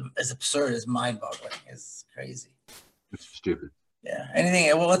is absurd, is mind-boggling, is crazy. It's stupid. Yeah. Anything?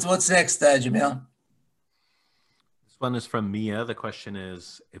 Well, what's next, Jamil? This one is from Mia. The question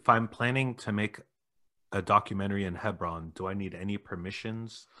is, if I'm planning to make a documentary in Hebron, do I need any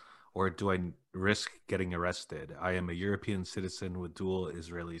permissions, or do I risk getting arrested? I am a European citizen with dual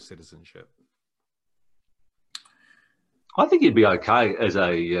Israeli citizenship. I think you'd be okay as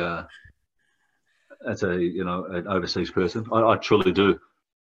a an overseas person. I truly do.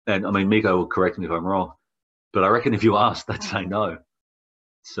 And I mean, Miko will correct me if I'm wrong, but I reckon if you asked, they'd say no.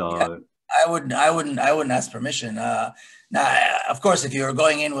 So yeah, I wouldn't ask permission. Now, of course, if you're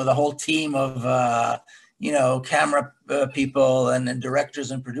going in with a whole team of camera people and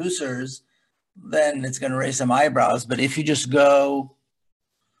directors and producers, then it's going to raise some eyebrows. But if you just go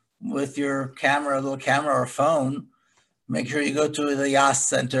with your camera, a little camera or phone, make sure you go to the Yas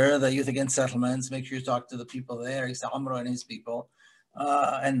Center, the Youth Against Settlements. Make sure you talk to the people there, Amro and his people,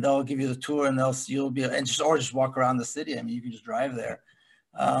 and they'll give you the tour, and you'll be or just walk around the city. I mean, you can just drive there.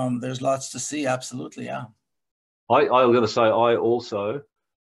 There's lots to see. Absolutely, yeah. I was going to say, I also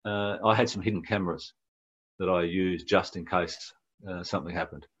I had some hidden cameras that I used just in case something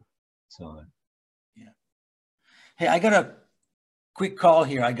happened. So, yeah. Hey, I got a quick call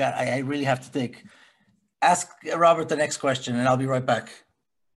here. I really have to take. Ask Robert the next question, and I'll be right back.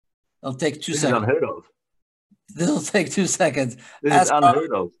 It'll take 2 seconds. This is unheard of. This will take 2 seconds. This is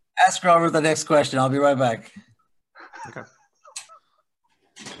unheard of. Ask Robert the next question. I'll be right back. Okay.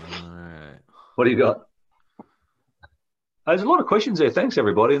 All right. What do you got? There's a lot of questions there. Thanks,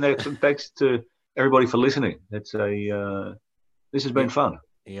 everybody, and thanks to everybody for listening. This has been fun.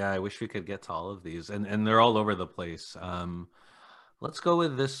 Yeah, I wish we could get to all of these, and they're all over the place. Let's go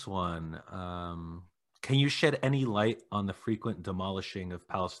with this one. Can you shed any light on the frequent demolishing of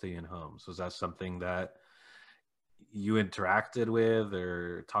Palestinian homes? Was that something that you interacted with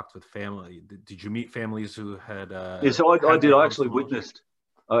or talked with family? Did you meet families who had? Yes, I did. I actually witnessed.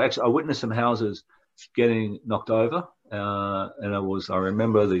 I witnessed some houses getting knocked over, and I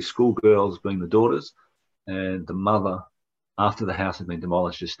remember the schoolgirls being the daughters, and the mother, after the house had been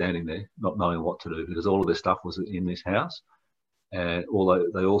demolished, just standing there, not knowing what to do because all of their stuff was in this house, and although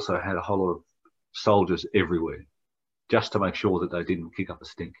they also had a whole lot of soldiers everywhere just to make sure that they didn't kick up a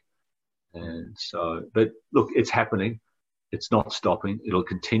stink. And so, but look, it's happening. It's not stopping. It'll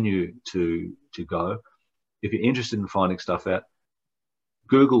continue to go. If you're interested in finding stuff out,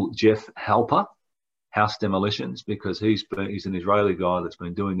 Google Jeff Halper, house demolitions, because he's an Israeli guy that's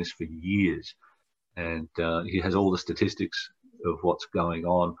been doing this for years. And he has all the statistics of what's going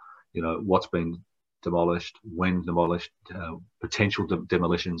on, what's been demolished, when demolished, potential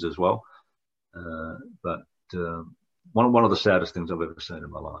demolitions as well. But one of the saddest things I've ever seen in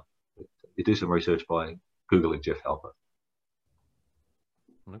my life. You do some research by Googling Jeff Halper.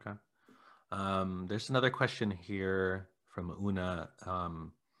 Okay. There's another question here from Una.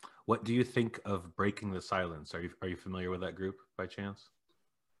 What do you think of Breaking the Silence? Are you familiar with that group by chance?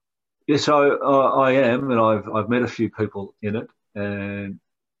 Yes, I am, and I've met a few people in it, and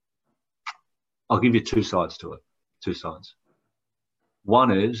I'll give you two sides to it. Two sides.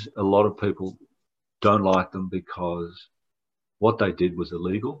 One is a lot of people don't like them because what they did was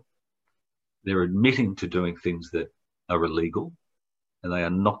illegal. They're admitting to doing things that are illegal, and they are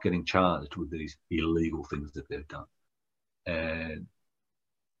not getting charged with these illegal things that they've done. And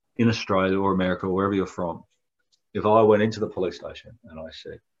in Australia or America, or wherever you're from, if I went into the police station and I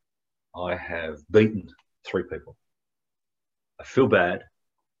said, I have beaten 3 people, I feel bad,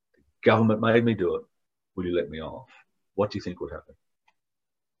 the government made me do it, will you let me off? What do you think would happen?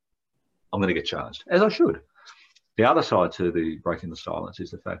 I'm going to get charged, as I should. The other side to the Breaking the Silence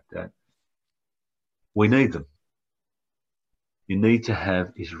is the fact that we need them. You need to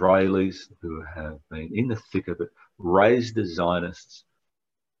have Israelis who have been in the thick of it, raised as Zionists,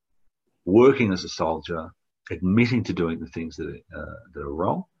 working as a soldier, admitting to doing the things that are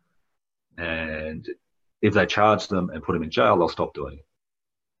wrong. And if they charge them and put them in jail, they'll stop doing it.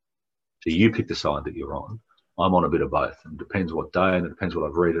 So you pick the side that you're on. I'm on a bit of both. It depends what day, and it depends what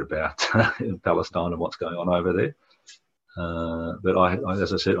I've read about in Palestine and what's going on over there. But I,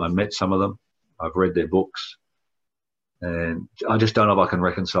 as I said, I met some of them. I've read their books, and I just don't know if I can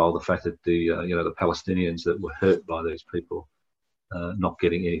reconcile the fact that the Palestinians that were hurt by these people not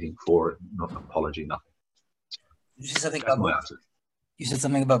getting anything for it, not an apology, nothing. Did you say something about books? You said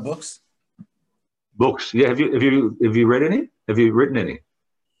something about books. Books, yeah. Have you read any? Have you written any?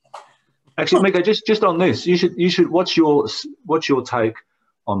 Actually, Mika, just on this, you should. What's your take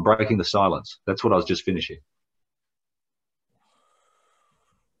on Breaking the Silence? That's what I was just finishing.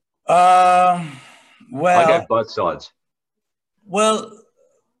 Well, I gave both sides. Well,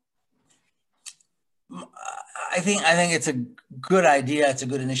 I think it's a good idea. It's a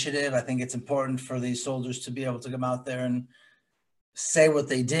good initiative. I think it's important for these soldiers to be able to come out there and say what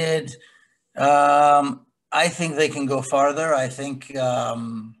they did. I think they can go farther. I think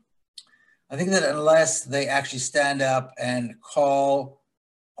that unless they actually stand up and call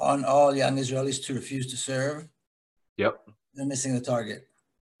on all young Israelis to refuse to serve, yep, they're missing the target.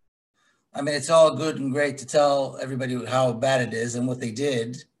 I mean, it's all good and great to tell everybody how bad it is and what they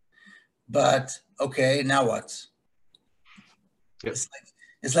did, but okay, now what? Yep.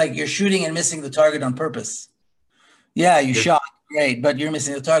 It's like you're shooting and missing the target on purpose. Yeah, you shot, great, but you're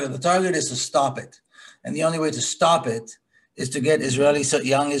missing the target. The target is to stop it. And the only way to stop it is to get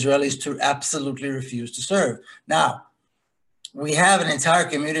young Israelis to absolutely refuse to serve. Now, we have an entire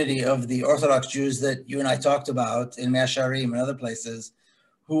community of the Orthodox Jews that you and I talked about in Mea Shearim and other places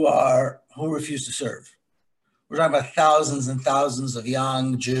who refuse to serve. We're talking about thousands and thousands of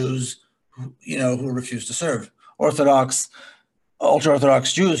young Jews who refuse to serve. Orthodox,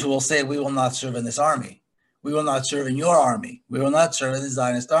 ultra-Orthodox Jews who will say, we will not serve in this army. We will not serve in your army. We will not serve in the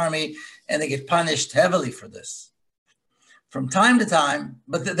Zionist army. And they get punished heavily for this. From time to time,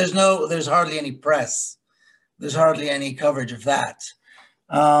 but there's hardly any press. There's hardly any coverage of that.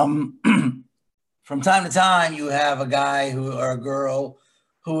 From time to time, you have a guy or a girl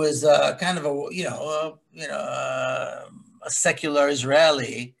who is kind of a secular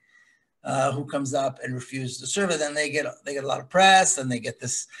Israeli who comes up and refuses to serve it. Then they get a lot of press, and they get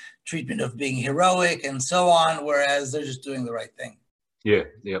this treatment of being heroic and so on, whereas they're just doing the right thing. Yeah,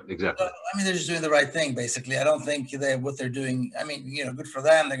 exactly. I mean, they're just doing the right thing, basically. I don't think what they're doing, I mean, good for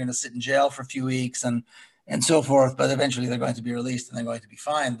them. They're going to sit in jail for a few weeks and so forth, but eventually they're going to be released and they're going to be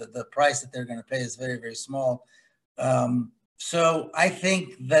fine. The price that they're going to pay is very, very small. So I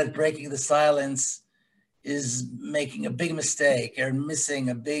think that breaking the silence is making a big mistake or missing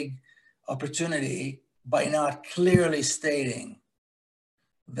a big opportunity by not clearly stating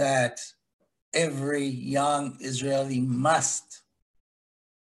that every young Israeli must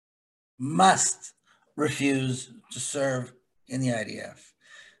refuse to serve in the IDF.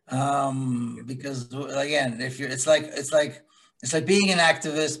 Because again, it's like being an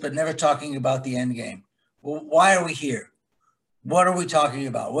activist but never talking about the end game. Well, why are we here? What are we talking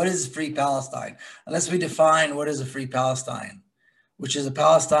about? What is free Palestine? Unless we define what is a free Palestine, which is a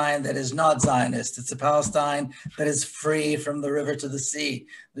Palestine that is not Zionist. It's a Palestine that is free from the river to the sea,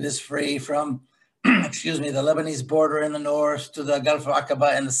 that is free from, excuse me, the Lebanese border in the north to the Gulf of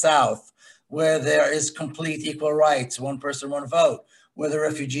Aqaba in the south, where there is complete equal rights, one person, one vote, where the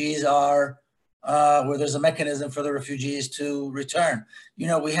refugees are, where there's a mechanism for the refugees to return.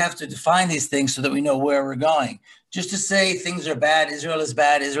 We have to define these things so that we know where we're going. Just to say things are bad, Israel is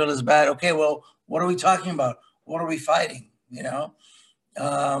bad, okay, well, what are we talking about? What are we fighting,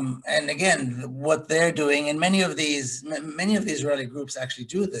 And again, what they're doing, and many of the Israeli groups actually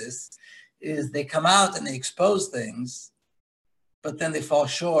do this, is they come out and they expose things, but then they fall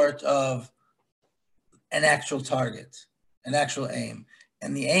short of an actual target, an actual aim.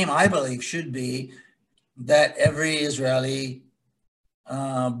 And the aim, I believe, should be that every Israeli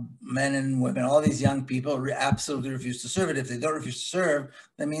men and women, all these young people absolutely refuse to serve it. If they don't refuse to serve,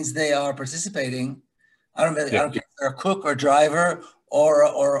 that means they are participating. I don't care if they're a cook or driver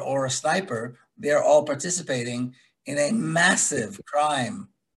or a sniper. They're all participating in a massive crime,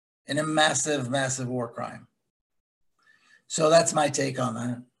 in a massive, massive war crime. So that's my take on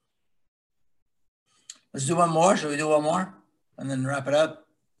that. Let's do one more. Should we do one more and then wrap it up?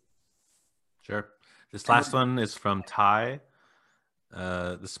 Sure. This last one is from Ty.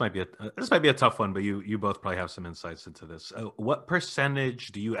 This might be a tough one, but you both probably have some insights into this. What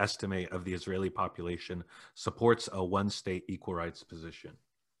percentage do you estimate of the Israeli population supports a one-state equal rights position?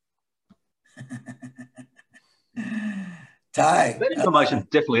 Ty, that information's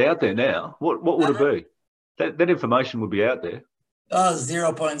definitely out there now. What would it be? That information would be out there. Oh,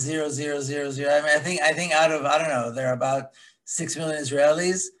 0.0000. I mean, I think out of, I don't know, there are about 6 million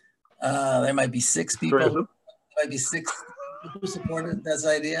Israelis. There might be 6 people. There might be 6 who supported this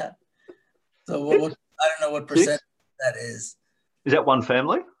idea. So I don't know what percent that is. Is that one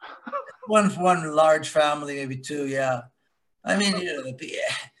family? one large family, maybe 2. Yeah. I mean,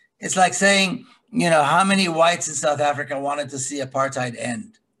 it's like saying, how many whites in South Africa wanted to see apartheid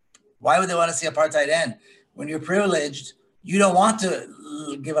end? Why would they want to see apartheid end? When you're privileged, you don't want to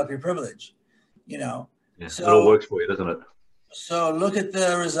give up your privilege, Yeah, so, it all works for you, doesn't it? So look at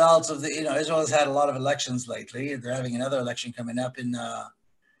the results of Israel has had a lot of elections lately. They're having another election coming up in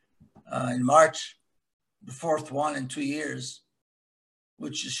March, the 4th one in 2 years,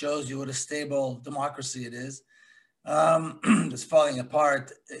 which shows you what a stable democracy it is. It's falling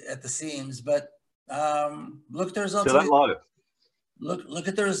apart at the seams. But look at the results. Look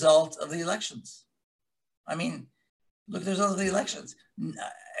at the result of the elections. I mean, look at the result of the elections.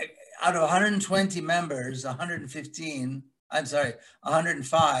 Out of 120 members,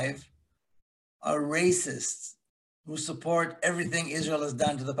 105 are racists who support everything Israel has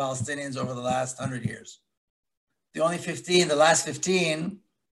done to the Palestinians over the last 100 years. The last 15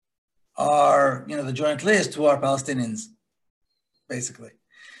 are, the joint list, who are Palestinians, basically,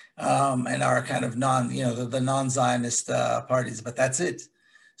 and are kind of the non-Zionist parties, but that's it.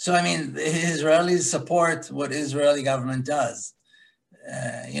 So, I mean, the Israelis support what Israeli government does.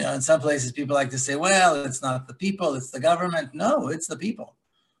 In some places people like to say, well, it's not the people, it's the government. No, it's the people.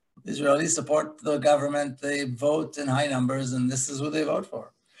 The Israelis support the government. They vote in high numbers, and this is who they vote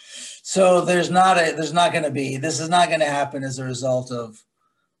for. So this is not going to happen as a result of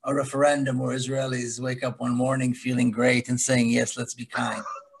a referendum where Israelis wake up one morning feeling great and saying, yes, let's be kind.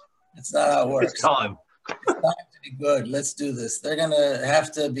 That's not how it works. It's time. It's time to be good. Let's do this. They're going to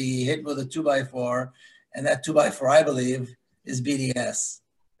have to be hit with a 2x4, and that 2x4, I believe, is BDS.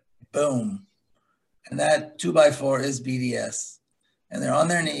 Boom. And that 2x4 is BDS. And they're on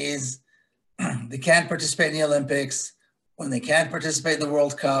their knees. They can't participate in the Olympics. When they can't participate in the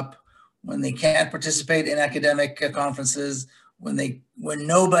World Cup, when they can't participate in academic conferences, when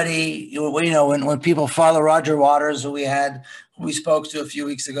people follow Roger Waters, who we spoke to a few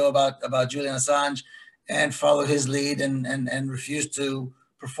weeks ago about Julian Assange, and follow his lead and refuse to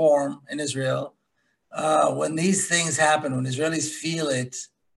perform in Israel. When these things happen, when Israelis feel it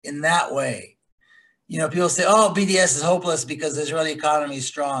in that way, people say, oh, BDS is hopeless because the Israeli economy is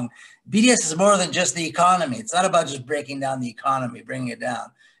strong. BDS is more than just the economy. It's not about just breaking down the economy, bringing it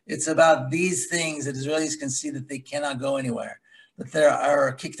down. It's about these things that Israelis can see that they cannot go anywhere, that they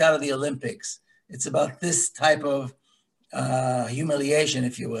are kicked out of the Olympics. It's about this type of humiliation,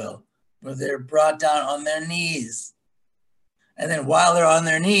 if you will, where they're brought down on their knees. And then while they're on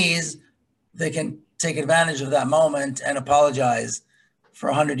their knees, they can take advantage of that moment and apologize for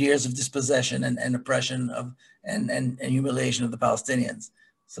 100 years of dispossession and oppression and humiliation of the Palestinians.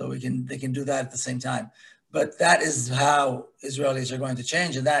 So they can do that at the same time. But that is how Israelis are going to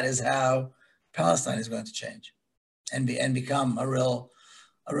change, and that is how Palestine is going to change and become a real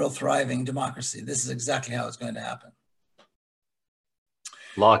thriving democracy. This is exactly how it's going to happen.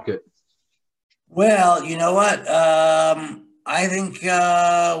 Like it. Well, you know what? I think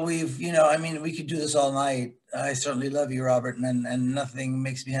we could do this all night. I certainly love you, Robert, and nothing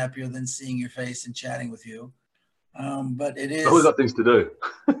makes me happier than seeing your face and chatting with you. But it is. But we've got things to do.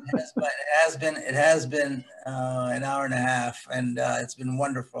 It has been an hour and a half, and it's been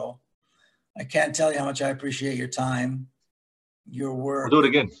wonderful. I can't tell you how much I appreciate your time, your work. We'll do it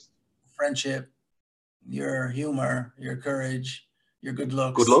again. Friendship, your humor, your courage, your good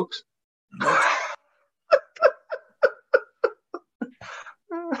looks. Good looks.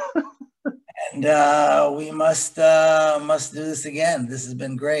 And we must do this again. This has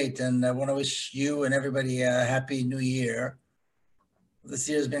been great, and I want to wish you and everybody a happy New Year. This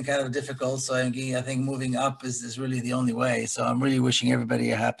year has been kind of difficult, so I think moving up is really the only way. So I'm really wishing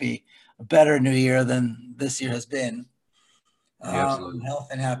everybody a better New Year than this year has been. Health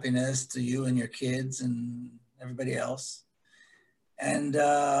and happiness to you and your kids and everybody else. And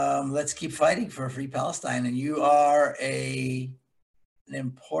let's keep fighting for a free Palestine. And you are an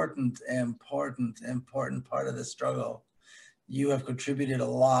important part of the struggle. You have contributed a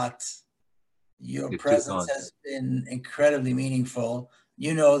lot. Your presence has been incredibly meaningful.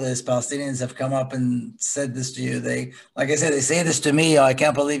 You know this. Palestinians have come up and said this to you. Like I said, they say this to me. Oh, I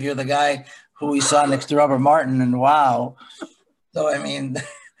can't believe you're the guy who we saw next to Robert Martin. And wow. So, I mean,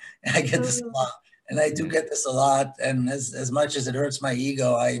 I get this a lot. And I do get this a lot. And as much as it hurts my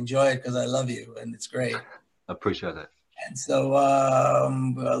ego, I enjoy it because I love you. And it's great. I appreciate that. And so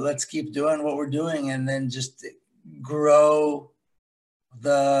let's keep doing what we're doing, and then just grow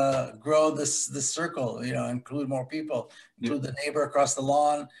this circle, include more people, include the neighbor across the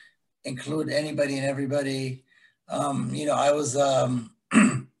lawn, include anybody and everybody. I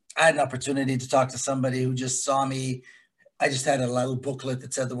had an opportunity to talk to somebody who just saw me. I just had a little booklet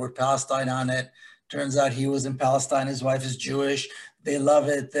that said the word Palestine on it. Turns out he was in Palestine. His wife is Jewish. They love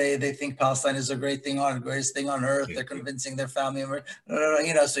it. They think Palestine is the greatest thing on earth. They're convincing their family,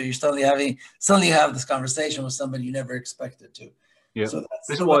 so you suddenly have this conversation with somebody you never expected to. Yeah. So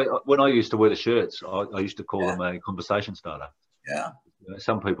this is why when I used to wear the shirts, I used to call them a conversation starter. Yeah.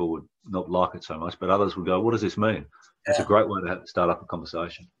 Some people would not like it so much, but others would go, what does this mean? It's a great way to start up a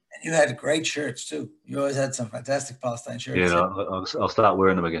conversation. And you had great shirts too. You always had some fantastic Palestine shirts. Yeah, I'll start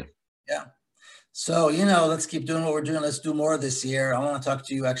wearing them again. Yeah. So, you know, let's keep doing what we're doing. Let's do more this year. I want to talk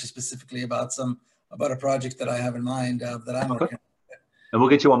to you actually specifically about a project that I have in mind that I'm working on. And we'll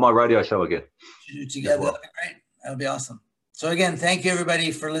get you on my radio show again. Together, well. That'd be great. That'll be awesome. So again, thank you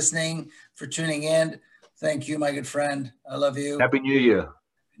everybody for listening, for tuning in. Thank you, my good friend. I love you. Happy New Year.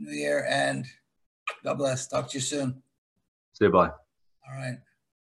 Happy New Year, and God bless. Talk to you soon. See you. Bye. All right.